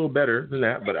little better than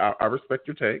that, but I respect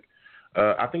your take.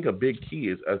 I think a big key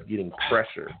is us getting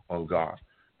pressure on Goff.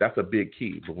 That's a big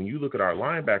key. But when you look at our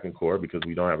linebacking core, because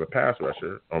we don't have a pass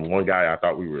rusher, on one guy I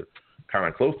thought we were kind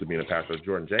of close to being a pass rusher,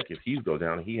 Jordan Jenkins, he's go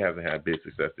down, and he hasn't had big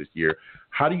success this year.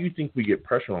 How do you think we get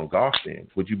pressure on Goff then?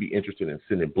 Would you be interested in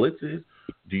sending blitzes?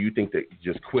 Do you think that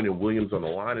just Quinnen Williams on the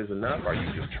line is enough? Are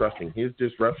you just trusting his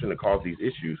disruption to cause these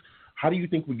issues? How do you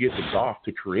think we get to Goff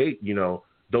to create,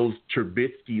 those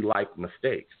Trubisky-like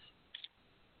mistakes?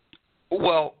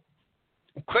 Well,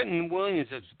 Quinnen Williams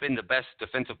has been the best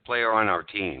defensive player on our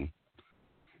team.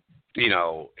 This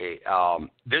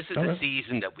is the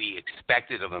season that we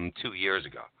expected of him 2 years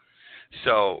ago.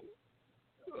 So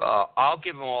I'll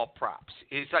give him all props.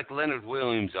 It's like Leonard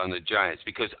Williams on the Giants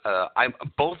because I'm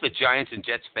both a Giants and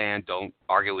Jets fan. Don't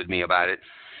argue with me about it.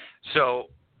 So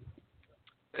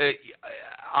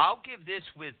I'll give this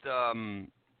with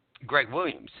Greg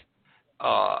Williams.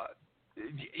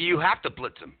 You have to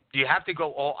blitz him. You have to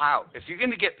go all out. If you're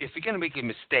gonna make a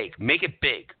mistake, make it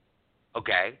big.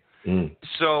 Okay.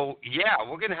 So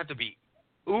we're gonna have to be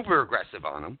uber aggressive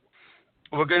on him.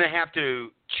 We're gonna have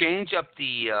to change up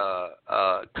the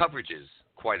coverages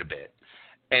quite a bit.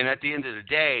 And at the end of the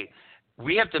day,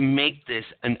 we have to make this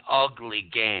an ugly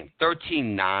game.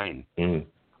 13-9.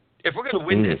 If we're gonna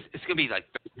win this, it's gonna be like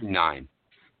 13-9.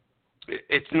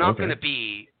 It's not gonna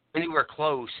be anywhere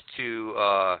close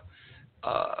to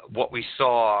what we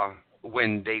saw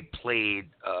when they played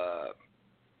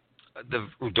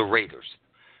the Raiders.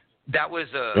 That was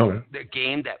the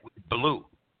game that blew.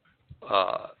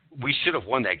 We should have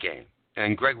won that game,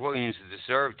 and Greg Williams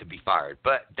deserved to be fired.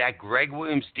 But that Greg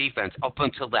Williams defense, up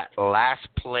until that last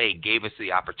play, gave us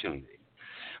the opportunity.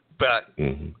 But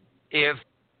if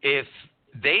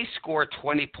they score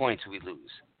 20 points, we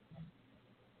lose.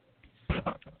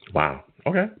 Wow.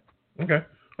 Okay.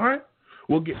 All right.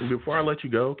 Well, before I let you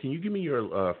go, can you give me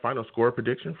your final score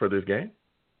prediction for this game?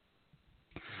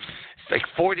 It's like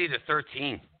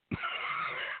 40-13.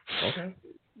 Okay.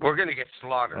 We're going to get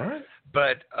slaughtered. All right.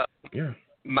 But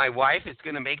my wife is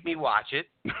going to make me watch it.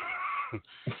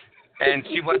 And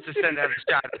she wants to send out a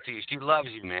shout out to you. She loves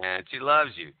you, man. She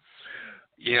loves you.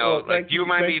 You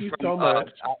remind me from so much.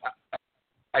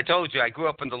 I told you I grew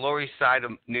up on the Lower East Side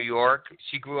of New York.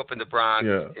 She grew up in the Bronx,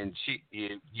 and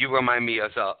you remind me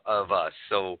of us.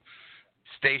 So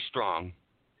stay strong.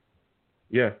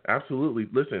 Yeah, absolutely.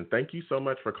 Listen, thank you so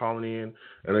much for calling in,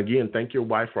 and again, thank your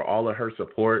wife for all of her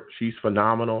support. She's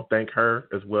phenomenal. Thank her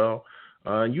as well.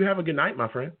 You have a good night, my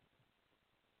friend.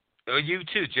 Oh, you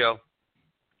too, Joe.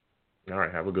 All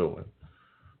right, have a good one.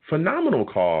 Phenomenal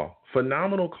call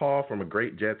from a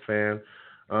great Jets fan.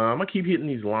 I'm going to keep hitting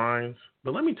these lines,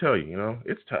 but let me tell you,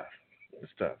 it's tough.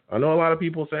 It's tough. I know a lot of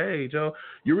people say, hey, Joe,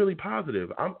 you're really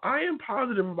positive. I am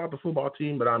positive about the football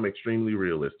team, but I'm extremely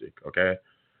realistic, okay?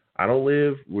 I don't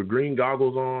live with green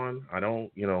goggles on. I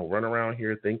don't, run around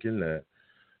here thinking that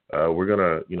we're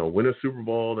gonna, win a Super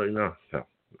Bowl. No.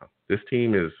 This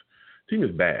team is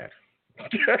bad.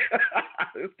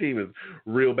 This team is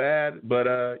real bad.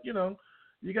 But you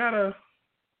gotta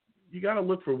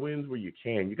look for wins where you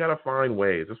can. You gotta find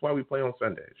ways. That's why we play on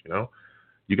Sundays.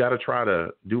 You gotta try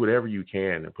to do whatever you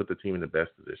can and put the team in the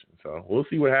best position. So we'll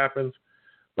see what happens.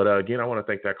 But again, I want to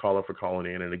thank that caller for calling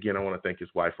in, and again, I want to thank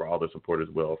his wife for all the support as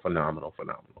well. Phenomenal.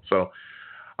 So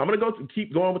I'm going to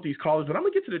keep going with these callers, but I'm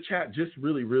going to get to the chat just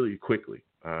really, really quickly.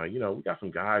 We got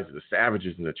some guys, the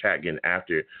savages in the chat getting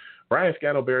after it. Brian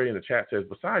Scantleberry in the chat says,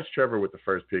 besides Trevor with the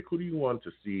first pick, who do you want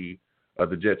to see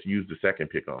the Jets use the second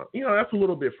pick on? That's a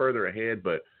little bit further ahead,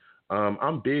 but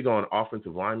I'm big on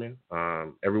offensive linemen.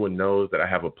 Everyone knows that I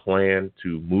have a plan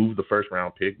to move the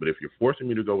first-round pick, but if you're forcing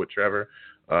me to go with Trevor,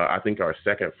 I think our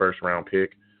second first-round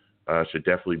pick should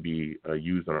definitely be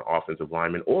used on an offensive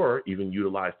lineman or even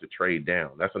utilized to trade down.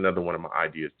 That's another one of my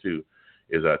ideas, too,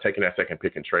 is taking that second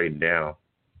pick and trading down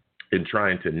and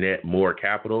trying to net more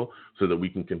capital so that we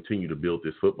can continue to build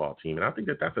this football team. And I think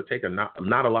that's a take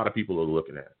not a lot of people are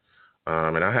looking at.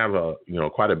 And I have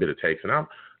quite a bit of takes, and I've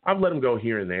let them go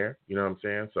here and there. You know what I'm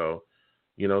saying? So,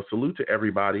 salute to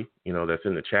everybody, that's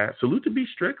in the chat. Salute to B.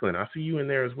 Strickland. I see you in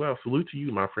there as well. Salute to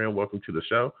you, my friend. Welcome to the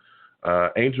show.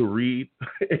 Angel Reed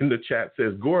in the chat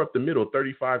says, Gore up the middle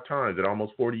 35 times at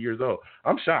almost 40 years old.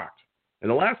 I'm shocked. And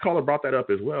the last caller brought that up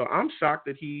as well. I'm shocked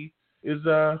that he is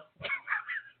I'm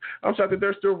shocked that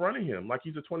they're still running him like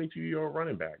he's a 22-year-old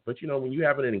running back. But, when you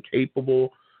have an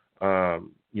incapable,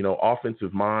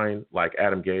 offensive mind like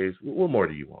Adam Gase, what more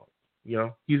do you want?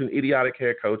 He's an idiotic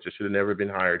head coach that should have never been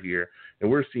hired here. And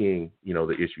we're seeing,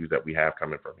 the issues that we have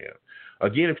coming from him.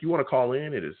 Again, if you want to call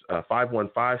in, it is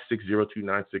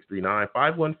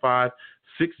 515-602-9639,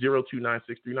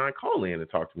 515-602-9639. Call in and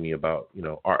talk to me about,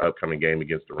 our upcoming game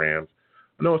against the Rams.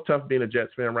 I know it's tough being a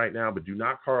Jets fan right now, but do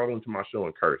not call into my show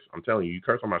and curse. I'm telling you, you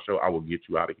curse on my show, I will get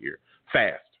you out of here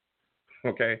fast.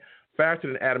 Okay? Faster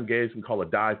than Adam Gase can call a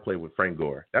dive play with Frank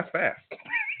Gore. That's fast.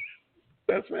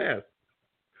 That's fast.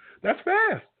 That's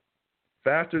fast.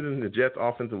 Faster than the Jets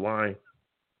offensive line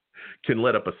can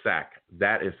let up a sack.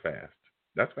 That is fast.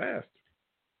 That's fast.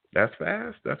 That's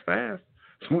fast. That's fast.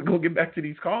 So we're going to get back to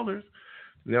these callers.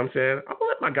 You know what I'm saying? I'm going to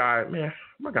let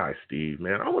my guy Steve,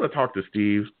 man. I want to talk to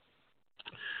Steve.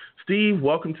 Steve,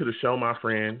 welcome to the show, my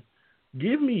friend.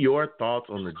 Give me your thoughts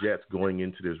on the Jets going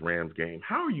into this Rams game.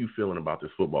 How are you feeling about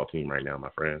this football team right now, my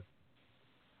friend?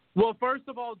 Well, first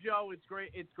of all, Joe, it's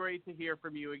great to hear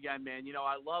from you again, man.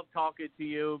 I love talking to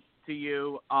you.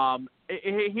 Here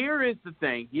is the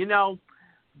thing.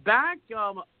 Back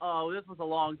this was a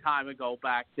long time ago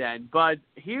back then, but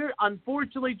here,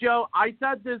 unfortunately, Joe, I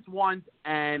said this once,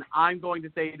 and I'm going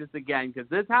to say this again because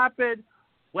this happened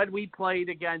when we played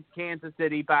against Kansas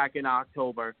City back in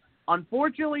October.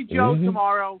 Unfortunately, Joe,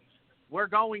 tomorrow we're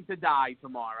going to die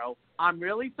tomorrow. I'm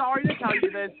really sorry to tell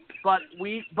you this, but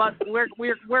we're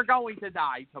going to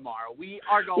die tomorrow. We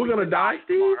are going. We're going to die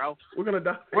tomorrow. We're going to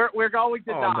die. We're going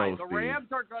to die. No,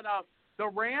 the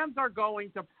Rams are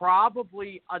going to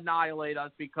probably annihilate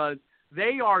us because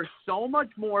they are so much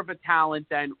more of a talent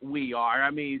than we are.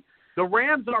 I mean, the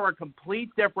Rams are a complete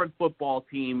different football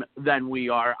team than we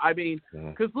are. I mean,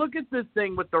 because look at this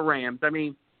thing with the Rams. I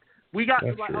mean, we got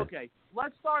okay.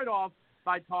 Let's start off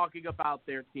by talking about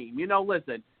their team.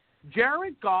 Listen,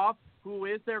 Jared Goff, who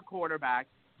is their quarterback,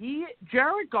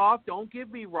 Jared Goff, don't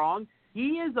get me wrong,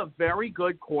 he is a very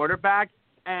good quarterback,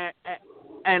 and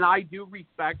I do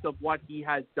respect of what he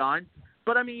has done.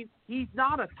 But, I mean, he's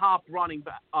not a top running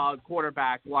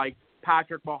quarterback like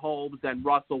Patrick Mahomes and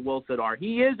Russell Wilson are.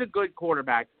 He is a good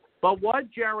quarterback. But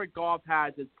what Jared Goff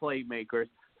has is playmakers,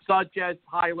 such as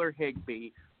Tyler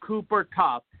Higbee, Cooper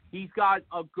Kupp. He's got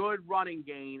a good running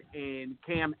game in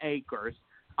Cam Akers.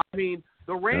 I mean,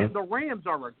 the Rams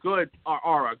are a good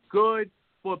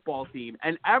football team.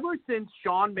 And ever since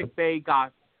Sean McVay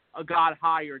got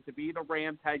hired to be the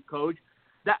Rams head coach,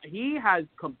 that he has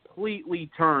completely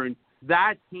turned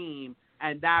that team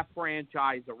and that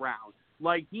franchise around.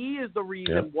 Like, he is the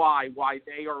reason why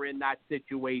they are in that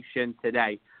situation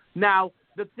today. Now,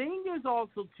 the thing is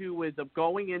also, too, is of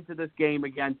going into this game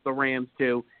against the Rams,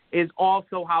 too, is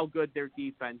also how good their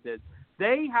defense is.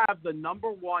 They have the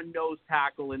number one nose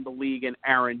tackle in the league in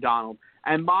Aaron Donald.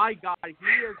 And, my God, he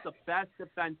is the best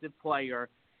defensive player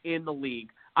in the league.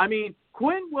 I mean,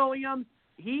 Quinn Williams,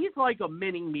 he's like a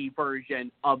mini-me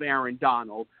version of Aaron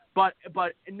Donald. But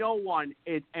no one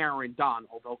is Aaron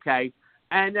Donald, okay?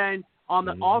 And then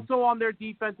also on their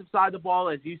defensive side of the ball,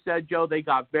 as you said, Joe, they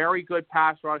got very good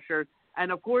pass rushers.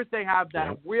 And, of course, they have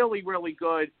that really, really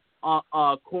good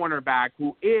cornerback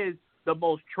who is the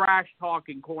most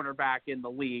trash-talking cornerback in the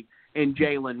league in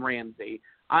Jalen Ramsey.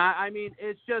 I mean,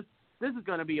 it's just this is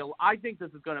going to be. I think this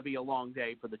is going to be a long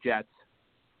day for the Jets.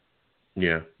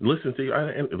 Yeah, listen,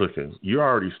 listen. You're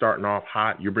already starting off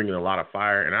hot. You're bringing a lot of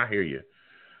fire, and I hear you.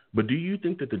 But do you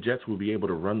think that the Jets will be able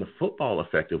to run the football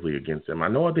effectively against them? I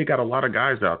know they got a lot of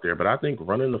guys out there, but I think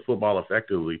running the football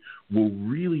effectively will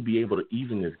really be able to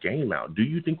even this game out. Do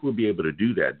you think we'll be able to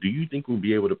do that? Do you think we'll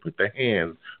be able to put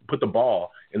the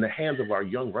ball in the hands of our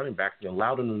young running backs and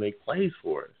allow them to make plays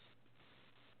for us?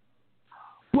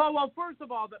 Well, first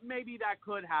of all, that maybe that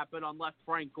could happen unless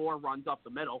Frank Gore runs up the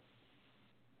middle.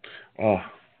 Oh,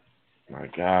 my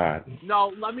God.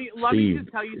 No, let me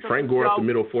just tell you something. Frank Gore up the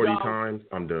middle 40 times,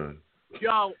 I'm done.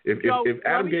 Joe, if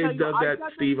Adam Gase does that,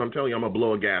 Steve, I'm telling you, I'm going to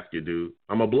blow a gasket, dude.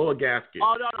 I'm going to blow a gasket.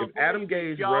 Oh, no, if Adam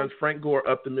Gase runs Frank Gore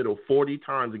up the middle 40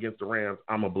 times against the Rams,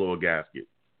 I'm going to blow a gasket.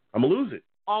 I'm going to lose it.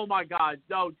 Oh, my God.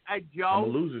 No, Joe. I'm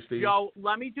going to lose it, Steve. Joe,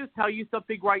 let me just tell you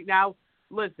something right now.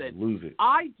 Listen, lose it.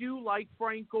 I do like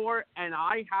Frank Gore, and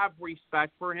I have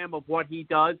respect for him of what he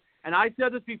does. And I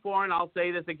said this before, and I'll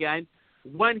say this again.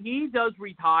 When he does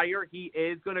retire, he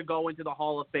is going to go into the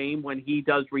Hall of Fame when he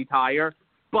does retire.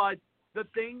 But the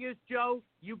thing is, Joe,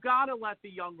 you got to let the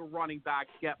younger running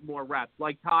backs get more reps,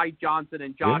 like Ty Johnson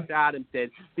and Josh Adams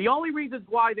did. The only reasons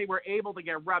why they were able to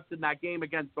get reps in that game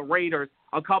against the Raiders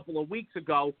a couple of weeks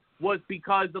ago was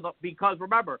because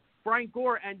remember, Frank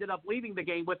Gore ended up leaving the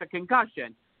game with a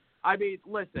concussion. I mean,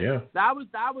 listen, that was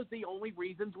the only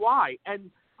reasons why. And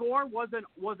Gore wasn't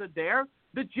there.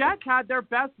 The Jets had their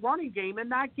best running game in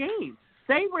that game.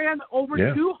 They ran over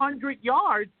 200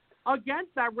 yards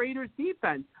against that Raiders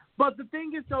defense. But the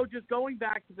thing is, though, just going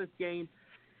back to this game,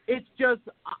 it's just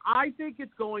I think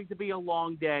it's going to be a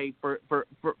long day for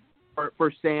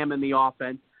Sam and the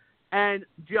offense. And,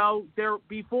 Joe,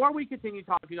 before we continue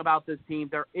talking about this team,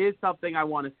 there is something I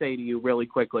want to say to you really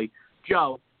quickly.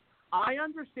 Joe, I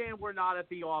understand we're not at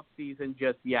the offseason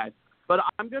just yet, but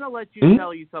I'm going to let you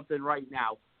tell you something right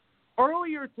now.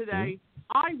 Earlier today,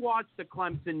 I watched the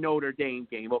Clemson-Notre Dame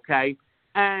game, okay?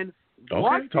 And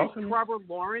what this Trevor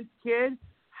Lawrence kid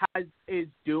is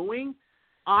doing,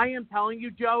 I am telling you,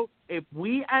 Joe, if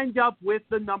we end up with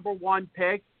the number one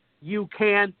pick, you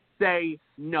can't say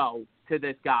no to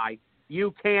this guy.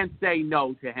 You can't say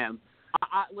no to him.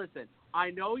 Listen,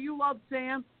 I know you love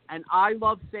Sam, and I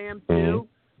love Sam too,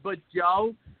 but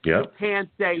Joe, you can't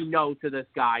say no to this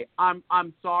guy. I'm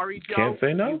sorry, Joe. Can't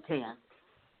say no? You can't.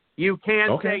 You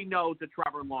can't say no to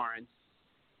Trevor Lawrence.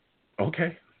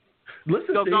 Okay.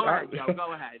 Listen, so Steve, go ahead, Joe.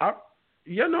 Go ahead.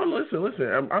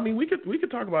 Listen. I mean, we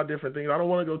could talk about different things. I don't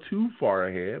want to go too far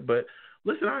ahead, but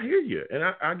listen, I hear you, and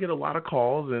I get a lot of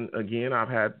calls. And again, I've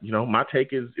had, my take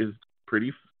is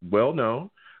pretty well known.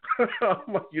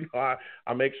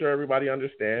 I make sure everybody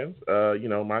understands,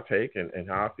 my take and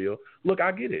how I feel. Look,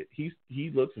 I get it.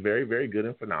 He looks very, very good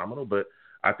and phenomenal, but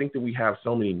I think that we have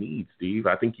so many needs, Steve.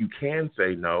 I think you can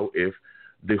say no if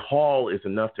the haul is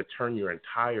enough to turn your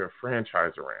entire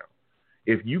franchise around.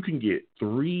 If you can get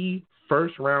 3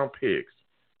 first-round picks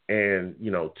and,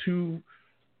 2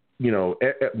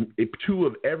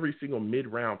 of every single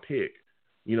mid-round pick,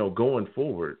 going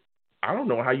forward, I don't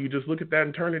know how you just look at that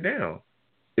and turn it down,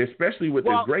 especially with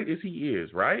as great as he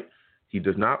is, right? He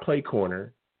does not play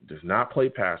corner, does not play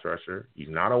pass rusher. He's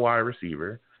not a wide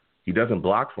receiver. He doesn't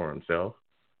block for himself.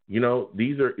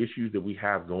 These are issues that we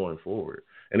have going forward.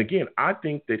 And again, I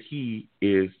think that he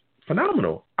is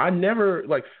phenomenal.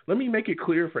 Let me make it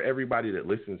clear for everybody that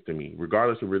listens to me,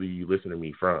 regardless of whether you listen to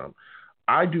me from.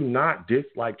 I do not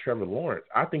dislike Trevor Lawrence.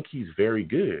 I think he's very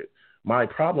good. My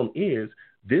problem is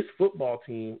this football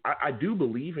team, I do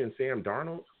believe in Sam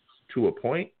Darnold to a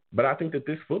point, but I think that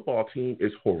this football team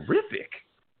is horrific.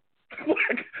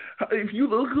 If you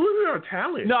look at our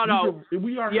talent,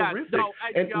 we are horrific.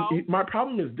 And my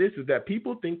problem is that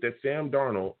people think that Sam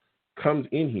Darnold comes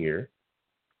in here,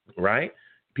 right?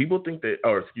 People think that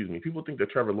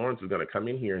Trevor Lawrence is going to come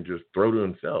in here and just throw to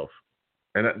himself.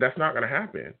 And that's not going to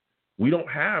happen. We don't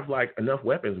have enough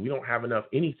weapons. We don't have enough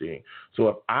anything. So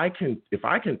if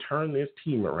I can turn this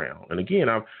team around, and again,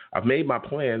 I've made my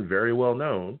plan very well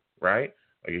known, right?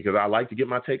 Because I like to get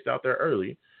my takes out there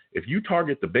early. If you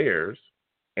target the Bears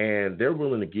and they're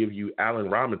willing to give you Allen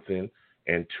Robinson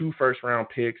and 2 first-round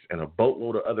picks and a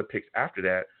boatload of other picks after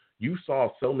that, you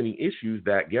solve so many issues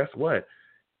that, guess what?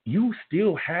 You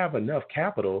still have enough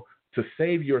capital to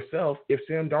save yourself if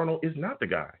Sam Darnold is not the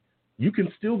guy. You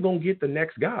can still go get the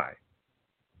next guy.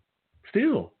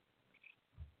 Still.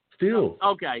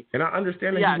 Okay. And I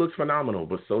understand that he looks phenomenal,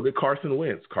 but so did Carson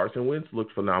Wentz. Carson Wentz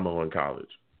looked phenomenal in college.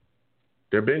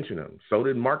 They're benching him. So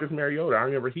did Marcus Mariota. I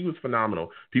remember he was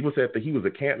phenomenal. People said that he was a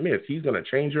can't miss. He's going to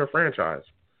change your franchise.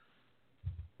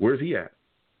 Where's he at?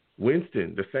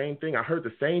 Winston, the same thing. I heard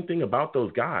the same thing about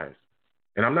those guys.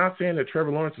 And I'm not saying that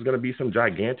Trevor Lawrence is going to be some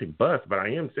gigantic bust, but I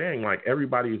am saying, like,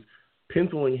 everybody's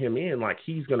penciling him in like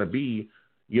he's going to be,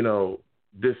 you know,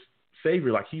 this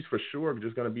savior. Like, he's for sure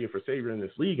just going to be a savior in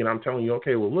this league. And I'm telling you,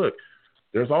 okay, well, look,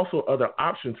 there's also other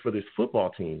options for this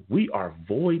football team. We are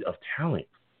void of talent.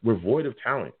 We're void of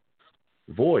talent.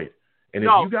 Void. And if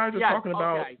you guys are talking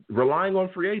about relying on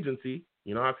free agency,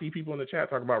 you know, I see people in the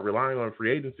chat talk about relying on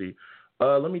free agency.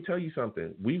 Let me tell you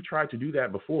something. We've tried to do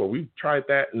that before. We've tried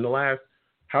that in the last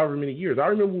however many years. I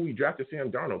remember when we drafted Sam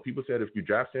Darnold, people said if you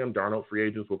draft Sam Darnold, free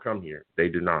agents will come here. They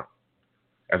did not.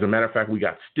 As a matter of fact, we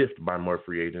got stiffed by more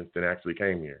free agents than actually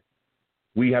came here.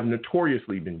 We have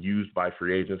notoriously been used by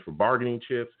free agents for bargaining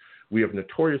chips. We have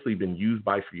notoriously been used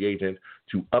by free agents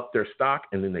to up their stock,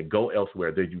 and then they go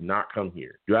elsewhere. They do not come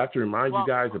here. You have to remind you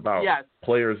guys about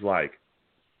players like,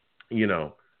 you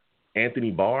know,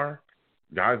 Anthony Barr,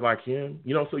 guys like him.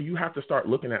 You know, so you have to start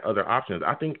looking at other options.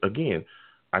 I think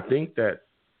that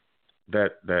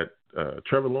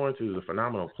Trevor Lawrence is a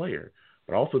phenomenal player,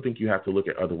 but I also think you have to look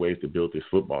at other ways to build this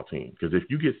football team. Because if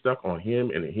you get stuck on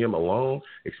him and him alone,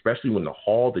 especially when the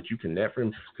haul that you can net for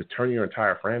him could turn your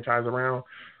entire franchise around,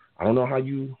 I don't know how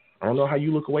you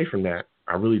look away from that.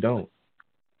 I really don't.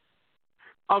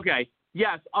 Okay.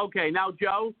 Yes. Okay. Now,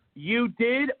 Joe, you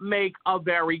did make a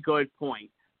very good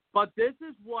point, but this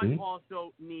is what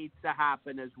also needs to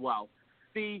happen as well.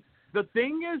 See, the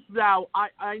thing is now,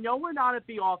 I know we're not at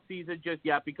the off season just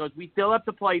yet because we still have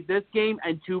to play this game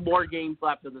and 2 more games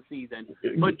left of the season.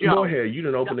 But Joe, go ahead. You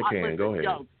didn't open the can. Go ahead.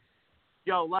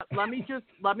 Joe, let me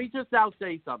just now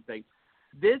say something.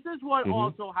 This is what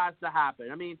also has to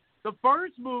happen. I mean, the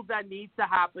first move that needs to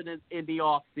happen in the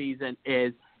off season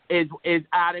is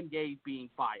Adam Gase being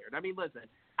fired. I mean, listen,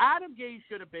 Adam Gase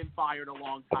should have been fired a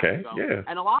long time ago. Yeah.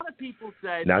 And a lot of people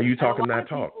said now you talking that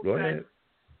talk. Go ahead.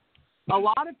 A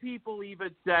lot of people even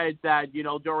said that, you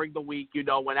know, during the week, you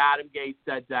know, when Adam Gase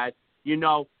said that, you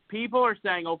know, people are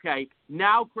saying, okay,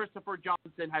 now Christopher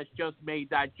Johnson has just made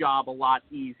that job a lot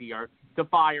easier to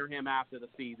fire him after the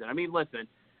season. I mean, listen,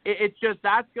 it's just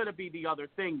that's going to be the other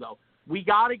thing, though. We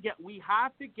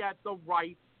have to get the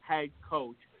right head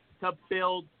coach to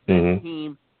build the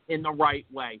team in the right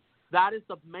way. That is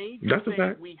the major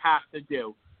thing we have to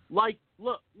do.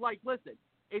 Listen.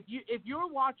 If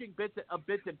you're watching bits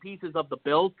and pieces of the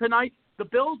Bills tonight, the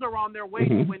Bills are on their way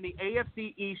to win the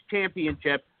AFC East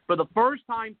Championship for the first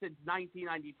time since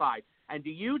 1995. And do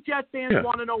you Jets fans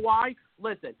want to know why?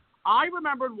 Listen, I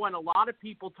remembered when a lot of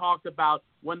people talked about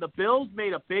when the Bills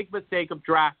made a big mistake of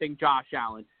drafting Josh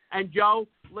Allen. And Joe,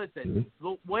 listen,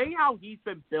 the way how he's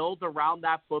been built around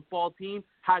that football team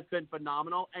has been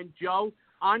phenomenal. And Joe,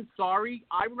 I'm sorry.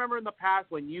 I remember in the past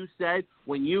when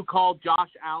you called Josh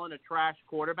Allen a trash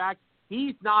quarterback,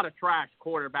 he's not a trash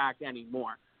quarterback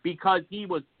anymore because he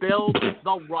was built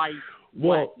the right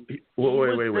way.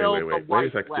 Wait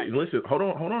a second. Listen, hold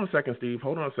on a second, Steve.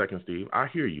 I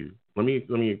hear you. Let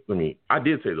me. I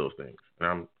did say those things, and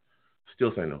I'm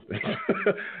still saying those things.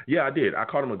 Yeah, I did. I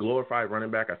called him a glorified running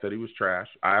back. I said he was trash.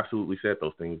 I absolutely said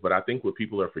those things. But I think what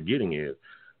people are forgetting is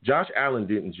Josh Allen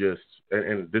didn't just,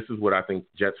 and this is what I think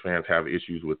Jets fans have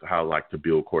issues with how like to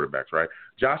build quarterbacks, right?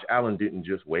 Josh Allen didn't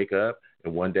just wake up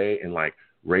and one day and like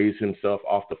raise himself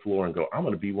off the floor and go, I'm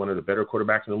going to be one of the better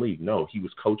quarterbacks in the league. No, he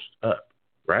was coached up,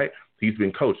 right? He's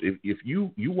been coached. If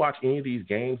you watch any of these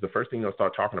games, the first thing they'll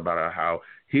start talking about are how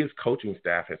his coaching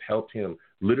staff has helped him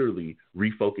literally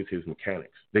refocus his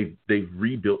mechanics. They've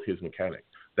rebuilt his mechanics.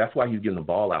 That's why he's getting the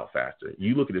ball out faster.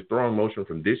 You look at his throwing motion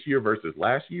from this year versus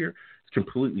last year, it's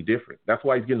completely different. That's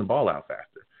why he's getting the ball out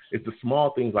faster. It's the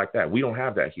small things like that. We don't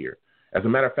have that here. As a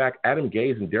matter of fact, Adam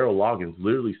Gase and Darryl Loggins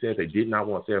literally said they did not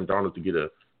want Sam Darnold to get a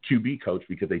QB coach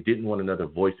because they didn't want another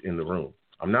voice in the room.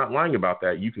 I'm not lying about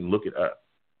that. You can look it up.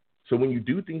 So when you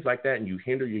do things like that and you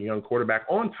hinder your young quarterback,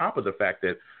 on top of the fact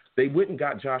that they went and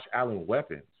got Josh Allen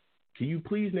weapons, can you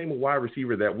please name a wide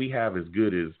receiver that we have as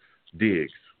good as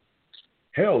Diggs?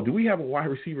 Hell, do we have a wide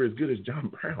receiver as good as John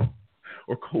Brown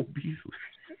or Cole Beasley?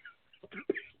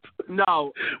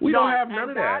 No, we don't have none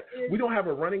of that. We don't have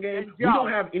a running game. We don't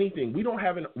have anything. We don't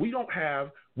have an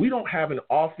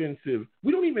offensive.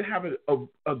 We don't even have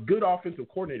a good offensive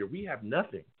coordinator. We have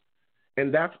nothing,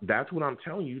 and that's what I'm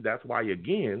telling you. That's why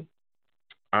again,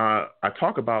 I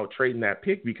talk about trading that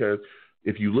pick because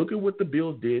if you look at what the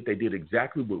Bills did, they did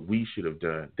exactly what we should have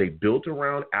done. They built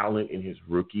around Allen in his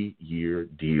rookie year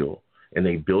deal, and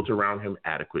they built around him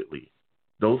adequately.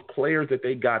 Those players that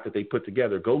they got that they put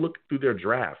together, go look through their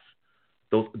drafts.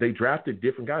 They drafted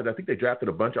different guys. I think they drafted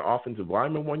a bunch of offensive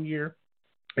linemen one year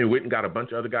and went and got a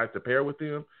bunch of other guys to pair with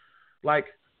them. Like,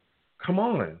 come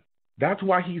on. That's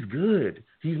why he's good.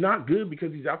 He's not good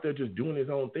because he's out there just doing his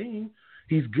own thing.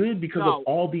 He's good because of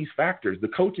all these factors. The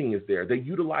coaching is there. They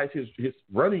utilize his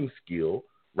running skill,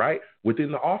 right,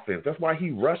 within the offense. That's why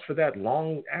he rushed for that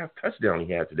long-ass touchdown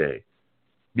he had today,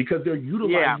 because they're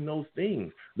utilizing those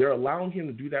things. They're allowing him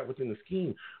to do that within the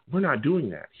scheme. We're not doing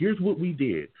that. Here's what we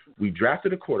did. We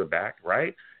drafted a quarterback,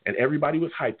 right, and everybody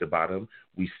was hyped about him.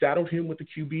 We saddled him with the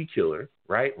QB killer,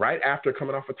 right after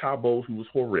coming off of Todd Bowles, who was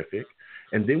horrific.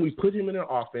 And then we put him in an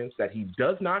offense that he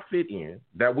does not fit in,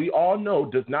 that we all know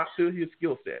does not fit his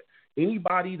skill set.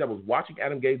 Anybody that was watching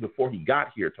Adam Gase before he got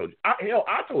here told you.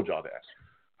 I told y'all that.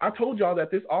 I told y'all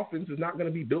that this offense is not going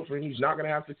to be built for him. He's not going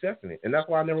to have success in it. And that's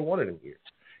why I never wanted him here.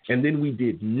 And then we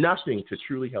did nothing to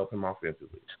truly help him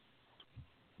offensively.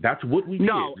 That's what we did.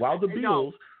 While the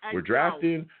Bills were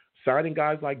drafting, signing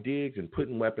guys like Diggs, and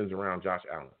putting weapons around Josh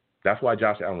Allen. That's why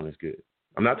Josh Allen is good.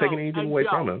 I'm not taking anything away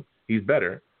from him. He's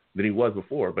better than he was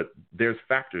before, but there's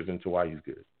factors into why he's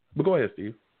good. But go ahead,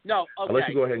 Steve. No, okay. I'll let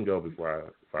you go ahead and go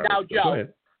before I now, Joe. Go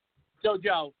ahead. So,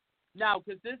 Joe, now,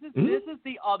 because this is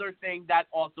the other thing that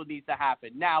also needs to happen.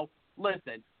 Now,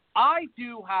 listen, I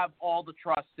do have all the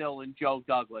trust still in Joe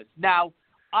Douglas. Now,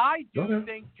 I do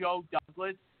think Joe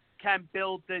Douglas can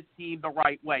build this team the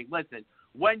right way. Listen,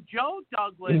 when Joe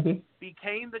Douglas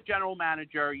became the general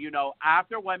manager,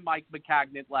 after when Mike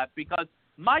Maccagnan left, because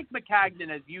Mike Maccagnan,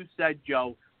 as you said,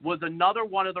 Joe, was another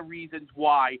one of the reasons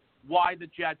why the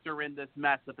Jets are in this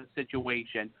mess of a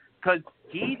situation, because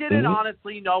he didn't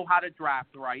honestly know how to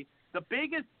draft right. The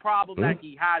biggest problem that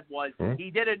he had was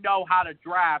he didn't know how to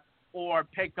draft or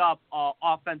pick up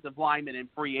offensive linemen in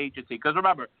free agency. Because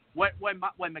remember, when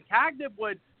Maccagnan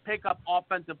would pick up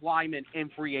offensive linemen in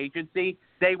free agency,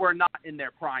 they were not in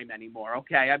their prime anymore,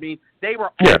 okay? I mean, they were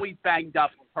always banged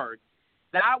up and hurt.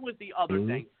 That was the other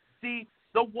thing. See,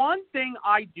 the one thing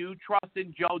I do trust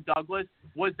in Joe Douglas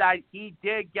was that he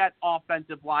did get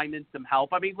offensive linemen some help.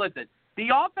 I mean, listen, the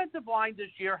offensive line this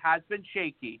year has been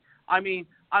shaky. I mean,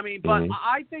 but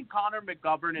I think Connor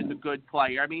McGovern is a good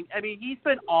player. I mean, he's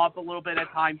been off a little bit at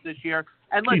times this year.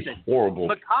 And listen, he's horrible.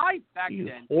 Mekhi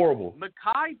Becton. Horrible.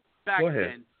 Mekhi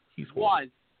Becton was.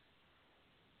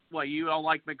 What, you don't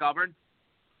like McGovern?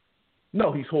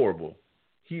 No, he's horrible.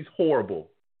 He's horrible.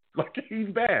 Like, he's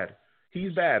bad.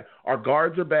 He's bad. Our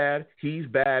guards are bad. He's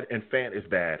bad, and Fant is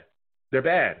bad. They're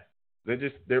bad. They're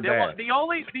bad. The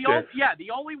only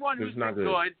one who's been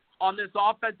good on this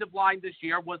offensive line this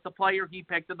year was the player he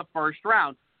picked in the first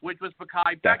round, which was Mekhi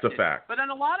Becton. That's a fact. But then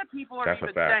a lot of people are even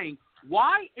saying,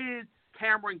 why is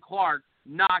Cameron Clark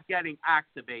not getting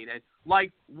activated?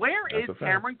 Like, where is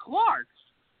Cameron Clark?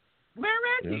 Where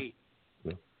is he?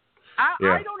 Yeah.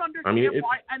 I don't understand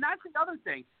why. And that's the other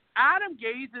thing. Adam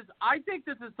Gase I think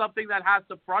this is something that has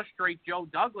to frustrate Joe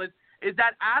Douglas, is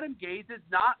that Adam Gase is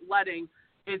not letting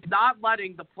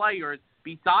the players,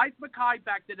 besides Mekhi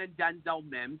Becton and Denzel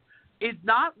Mims, is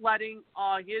not letting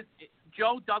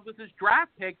Joe Douglas's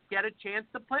draft picks get a chance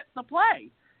to play.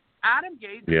 Adam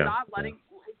Gase is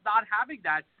not having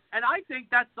that, and I think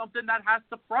that's something that has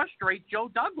to frustrate Joe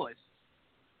Douglas.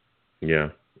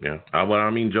 Yeah. Well, I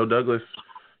mean, Joe Douglas,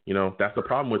 that's the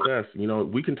problem with us.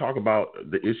 We can talk about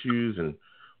the issues and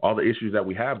all the issues that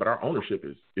we have, but our ownership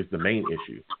is the main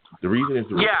issue. The reason is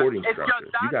the reporting structure.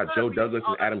 You got Joe Douglas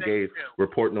and Adam Gase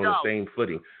reporting on the same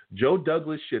footing. Joe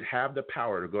Douglas should have the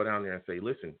power to go down there and say,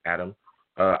 listen, Adam,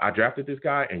 I drafted this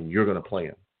guy, and you're going to play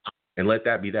him. And let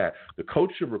that be that. The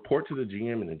coach should report to the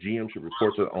GM, and the GM should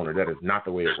report to the owner. That is not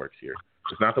the way it works here.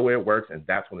 It's not the way it works, and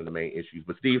that's one of the main issues.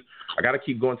 But, Steve, I got to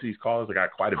keep going to these calls. I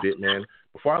got quite a bit, man.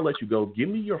 Before I let you go, give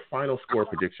me your final score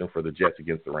prediction for the Jets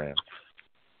against the Rams.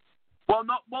 Well,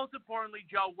 most importantly,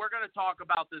 Joe, we're going to talk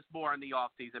about this more in the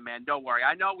offseason, man. Don't worry.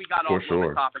 I know we got off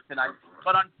the topic tonight,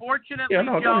 but unfortunately,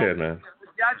 Joe, go ahead, man.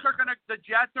 The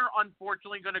Jets are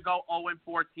unfortunately going to go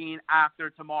 0-14 after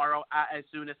tomorrow as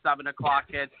soon as 7 o'clock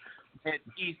hits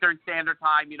Eastern Standard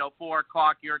Time, 4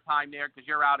 o'clock your time there because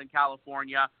you're out in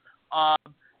California.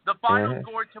 The final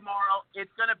score tomorrow,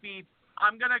 it's going to be,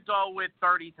 I'm going to go with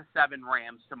 30-7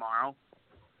 Rams tomorrow.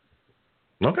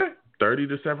 Okay.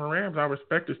 30-7 Rams. I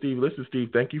respect it, Steve. Listen, Steve,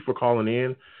 thank you for calling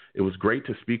in. It was great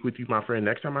to speak with you, my friend.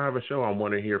 Next time I have a show, I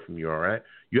want to hear from you, all right?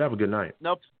 You have a good night.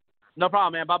 Nope. No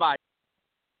problem, man. Bye-bye.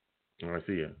 All right,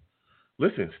 see you.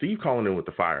 Listen, Steve calling in with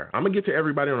the fire. I'm going to get to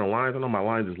everybody on the lines. I know my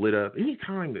lines is lit up.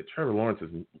 Anytime that Trevor Lawrence is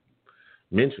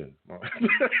mentioned,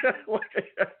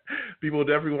 people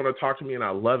definitely want to talk to me, and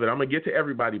I love it. I'm going to get to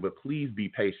everybody, but please be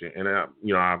patient. And,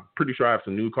 I'm pretty sure I have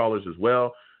some new callers as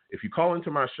well. if you call into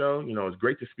my show, it's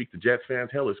great to speak to Jets fans.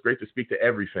 Hell, it's great to speak to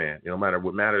every fan. No matter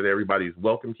what matter, everybody is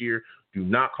welcome here. Do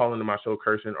not call into my show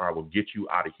cursing, or I will get you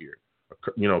out of here.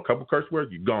 A couple curse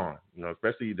words, you're gone.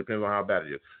 Especially it depends on how bad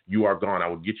it is. You are gone. I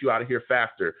will get you out of here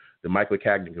faster than Mike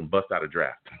Maccagnan can bust out a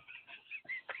draft.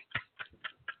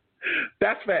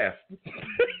 That's fast.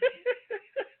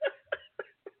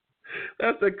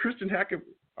 That's the Christian Hackett.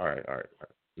 All right.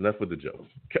 Enough with the jokes.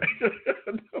 Okay.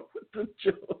 Enough with the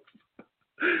jokes.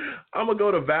 I'm gonna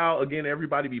go to Val again.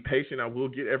 Everybody, be patient. I will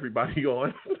get everybody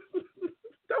on.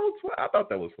 I thought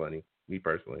that was funny. Me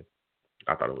personally,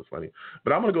 I thought it was funny.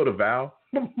 But I'm gonna go to Val.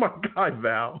 My guy,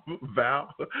 Val.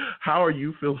 Val, how are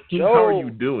you feeling? Joe. How are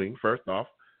you doing? First off,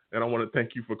 and I want to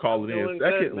thank you for calling in.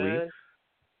 Secondly, good,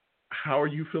 how are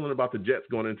you feeling about the Jets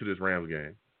going into this Rams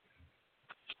game?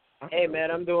 Hey, man,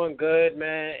 I'm doing good,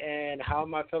 man. And how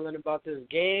am I feeling about this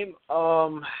game?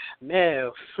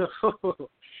 Man,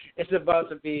 it's about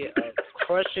to be a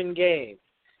crushing game.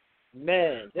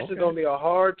 Man, this is going to be a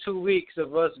hard 2 weeks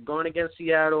of us going against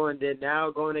Seattle and then now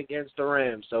going against the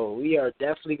Rams. So we are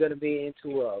definitely going to be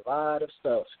into a lot of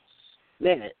stuff.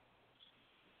 Man.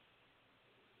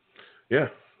 Yeah,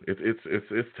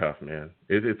 it's tough, man.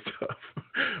 It's tough.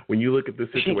 When you look at the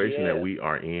situation that we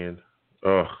are in,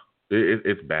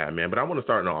 it's bad, man. But I want to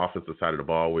start on the offensive side of the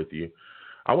ball with you.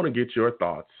 I want to get your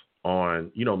thoughts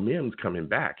on, Mims coming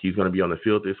back. He's going to be on the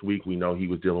field this week. We know he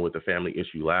was dealing with a family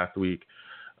issue last week.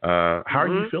 How are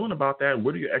you feeling about that? And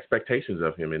what are your expectations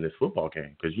of him in this football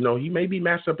game? Because, he may be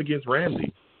matched up against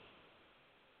Ramsey.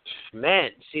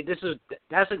 Man, see,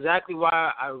 that's exactly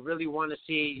why I really want to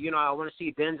see, I want to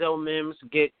see Denzel Mims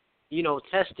get,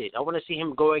 tested. I want to see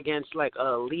him go against, like, an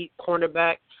elite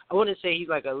cornerback. I wouldn't say he's,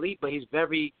 like, elite, but he's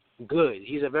very good.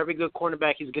 He's a very good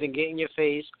cornerback. He's going to get in your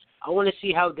face. I want to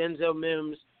see how Denzel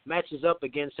Mims matches up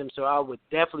against him, so I would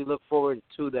definitely look forward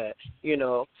to that,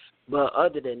 But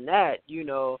other than that, I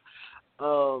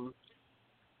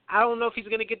don't know if he's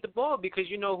going to get the ball because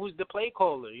who's the play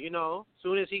caller, As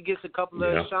soon as he gets a couple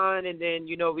of shine and then,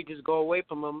 we just go away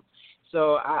from him.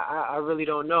 So I really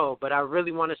don't know, but I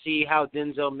really want to see how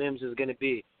Denzel Mims is going to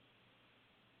be.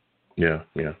 Yeah.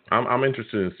 I'm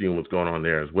interested in seeing what's going on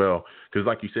there as well because,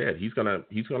 like you said, he's gonna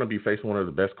be facing one of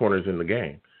the best corners in the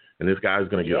game, and this guy's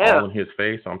gonna get all in his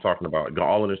face. I'm talking about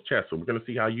all in his chest. So we're gonna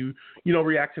see how you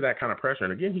react to that kind of pressure.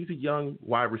 And again, he's a young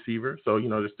wide receiver, so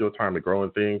there's still time to grow in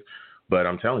things. But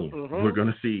I'm telling you, we're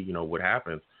gonna see what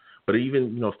happens. But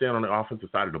even staying on the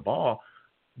offensive side of the ball,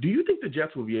 do you think the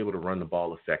Jets will be able to run the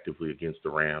ball effectively against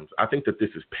the Rams? I think that this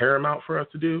is paramount for us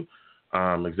to do.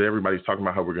 Because everybody's talking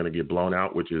about how we're going to get blown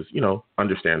out, which is,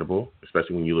 understandable,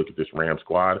 especially when you look at this Ram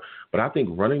squad. But I think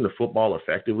running the football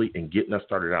effectively and getting us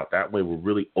started out that way will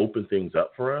really open things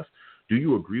up for us. Do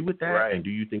you agree with that? Right. And do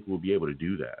you think we'll be able to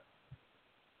do that?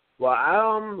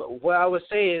 Well, what I would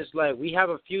say is, like, we have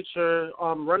a future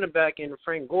running back in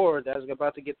Frank Gore that's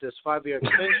about to get this 5-year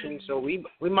extension, so we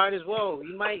might as well.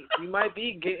 We might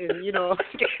be getting,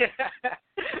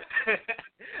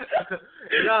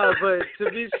 No, but to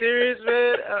be serious,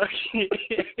 man,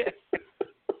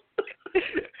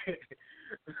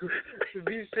 to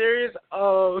be serious,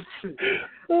 I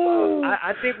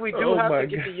think we do have to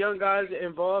get the young guys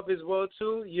involved as well,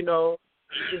 too.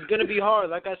 It's going to be hard.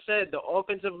 Like I said, the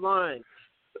offensive line,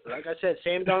 like I said,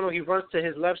 Sam Darnold, he runs to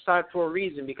his left side for a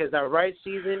reason because that right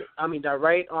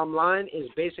line is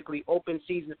basically open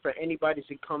season for anybody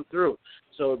to come through.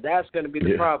 So that's going to be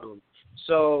the problem.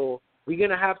 So we're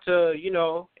going to have to,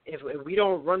 if we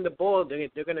don't run the ball, they're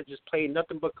going to just play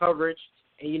nothing but coverage.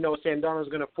 And, Sam Darnold's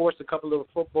going to force a couple of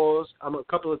throws, and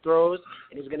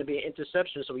it's going to be an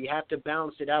interception. So we have to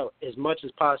balance it out as much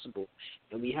as possible.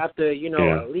 And we have to,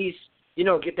 at least,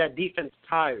 get that defense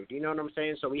tired. You know what I'm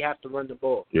saying? So we have to run the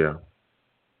ball. Yeah.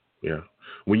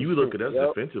 When you look at us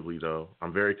defensively, though,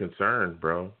 I'm very concerned,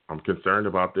 bro. I'm concerned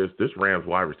about this. This Rams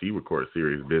wide receiver core is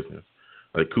serious business.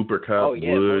 Like Cooper Kupp,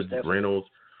 Woods, Reynolds.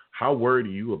 How worried are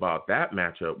you about that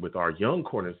matchup with our young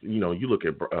corners? You look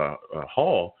at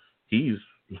Hall. He's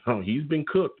been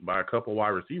cooked by a couple wide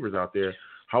receivers out there.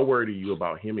 How worried are you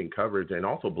about him in coverage and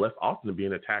also Bless Austin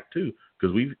being attacked too?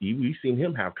 Because we've seen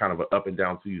him have kind of an up and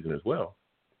down season as well.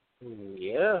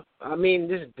 Yeah, I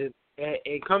mean,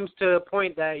 it comes to a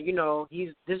point that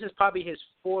this is probably his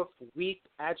 4th week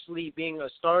actually being a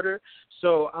starter.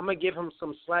 So I'm gonna give him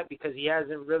some slack because he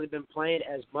hasn't really been playing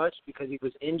as much because he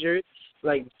was injured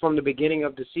like from the beginning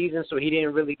of the season. So he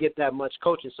didn't really get that much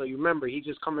coaching. So you remember he's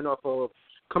just coming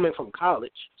from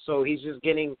college, so he's just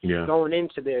going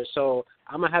into there. So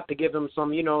I'm gonna have to give him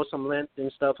some length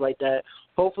and stuff like that.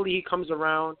 Hopefully he comes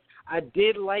around. I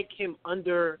did like him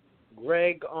under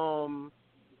Greg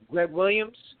Greg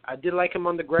Williams. I did like him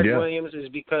under Greg Williams is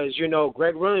because,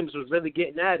 Greg Williams was really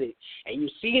getting at it. And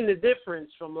you've seen the difference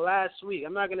from last week.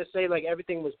 I'm not going to say, like,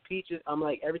 everything was peaches. I'm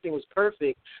like, everything was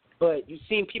perfect. But you've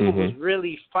seen people was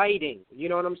really fighting, you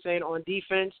know what I'm saying, on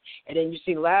defense. And then you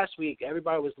seen last week,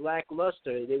 everybody was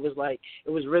lackluster. It was like, it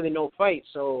was really no fight.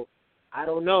 So, I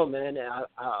don't know, man. I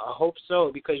hope so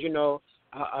because,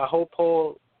 I hope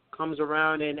Paul comes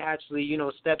around and actually,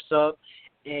 steps up.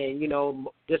 And,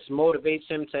 this motivates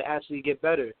him to actually get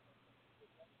better.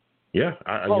 Yeah.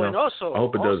 And also, I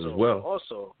hope it does as well.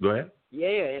 Also. Go ahead.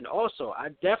 Yeah, and also, I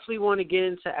definitely want to get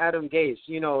into Adam Gase,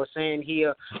 saying he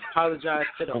apologized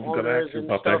to the owners and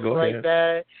stuff like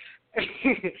that.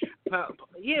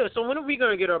 Yeah, so when are we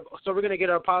going to get we're going to get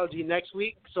our apology next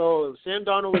week. So Sam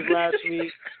Darnold was last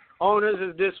week. Owners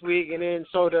is this week, and then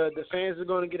so the fans are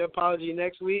going to get an apology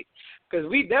next week because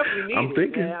we definitely need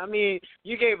it, man. I mean,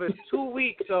 you gave us 2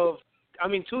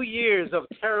 years of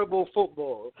terrible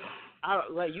football.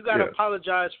 You got to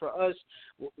apologize for us.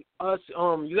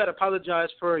 You got to apologize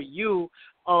for you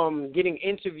getting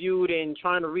interviewed and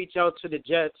trying to reach out to the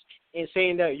Jets and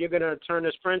saying that you're going to turn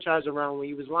this franchise around when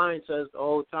you was lying to us the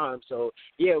whole time. So,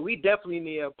 yeah, we definitely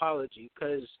need an apology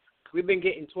because we've been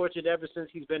getting tortured ever since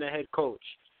he's been a head coach.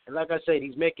 And like I said,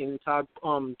 he's making Todd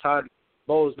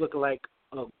Bowles look like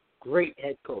a great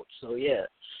head coach. So, yeah.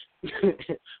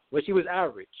 Which he was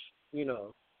average,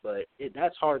 but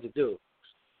that's hard to do.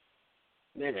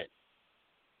 Minute.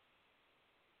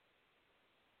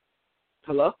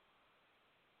 Hello?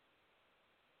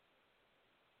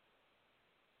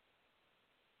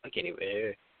 I can't even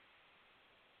hear.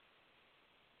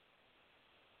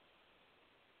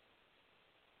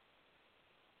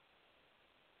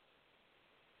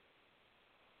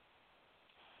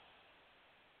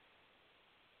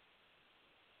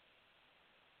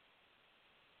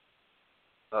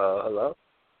 Hello?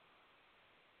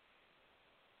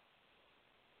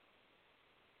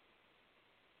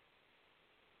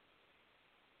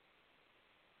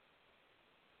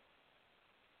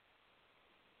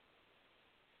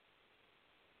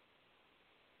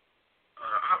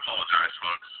 I apologize,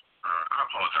 folks.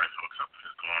 Something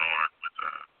is going on with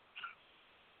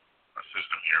my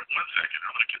system here. 1 second.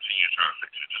 I'm going to continue to try to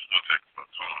fix it. Just 1 second,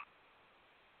 folks. Hold on.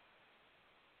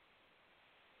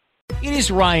 It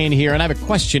is Ryan here, and I have a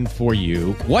question for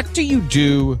you. What do you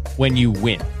do when you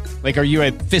win? Like, are you a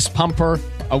fist pumper,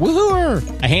 a woo-hooer,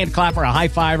 a hand clapper, a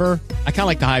high-fiver? I kind of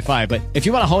like the high-five, but if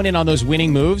you want to hone in on those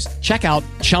winning moves, check out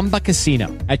Chumba Casino.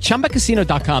 At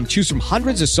ChumbaCasino.com, choose from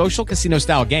hundreds of social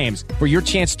casino-style games for your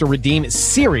chance to redeem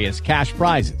serious cash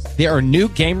prizes. There are new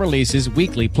game releases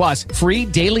weekly, plus free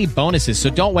daily bonuses, so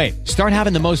don't wait. Start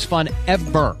having the most fun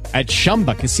ever at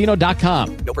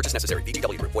ChumbaCasino.com. No purchase necessary.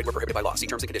 VGW Group. Void where prohibited by law. See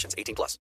terms and conditions. 18+.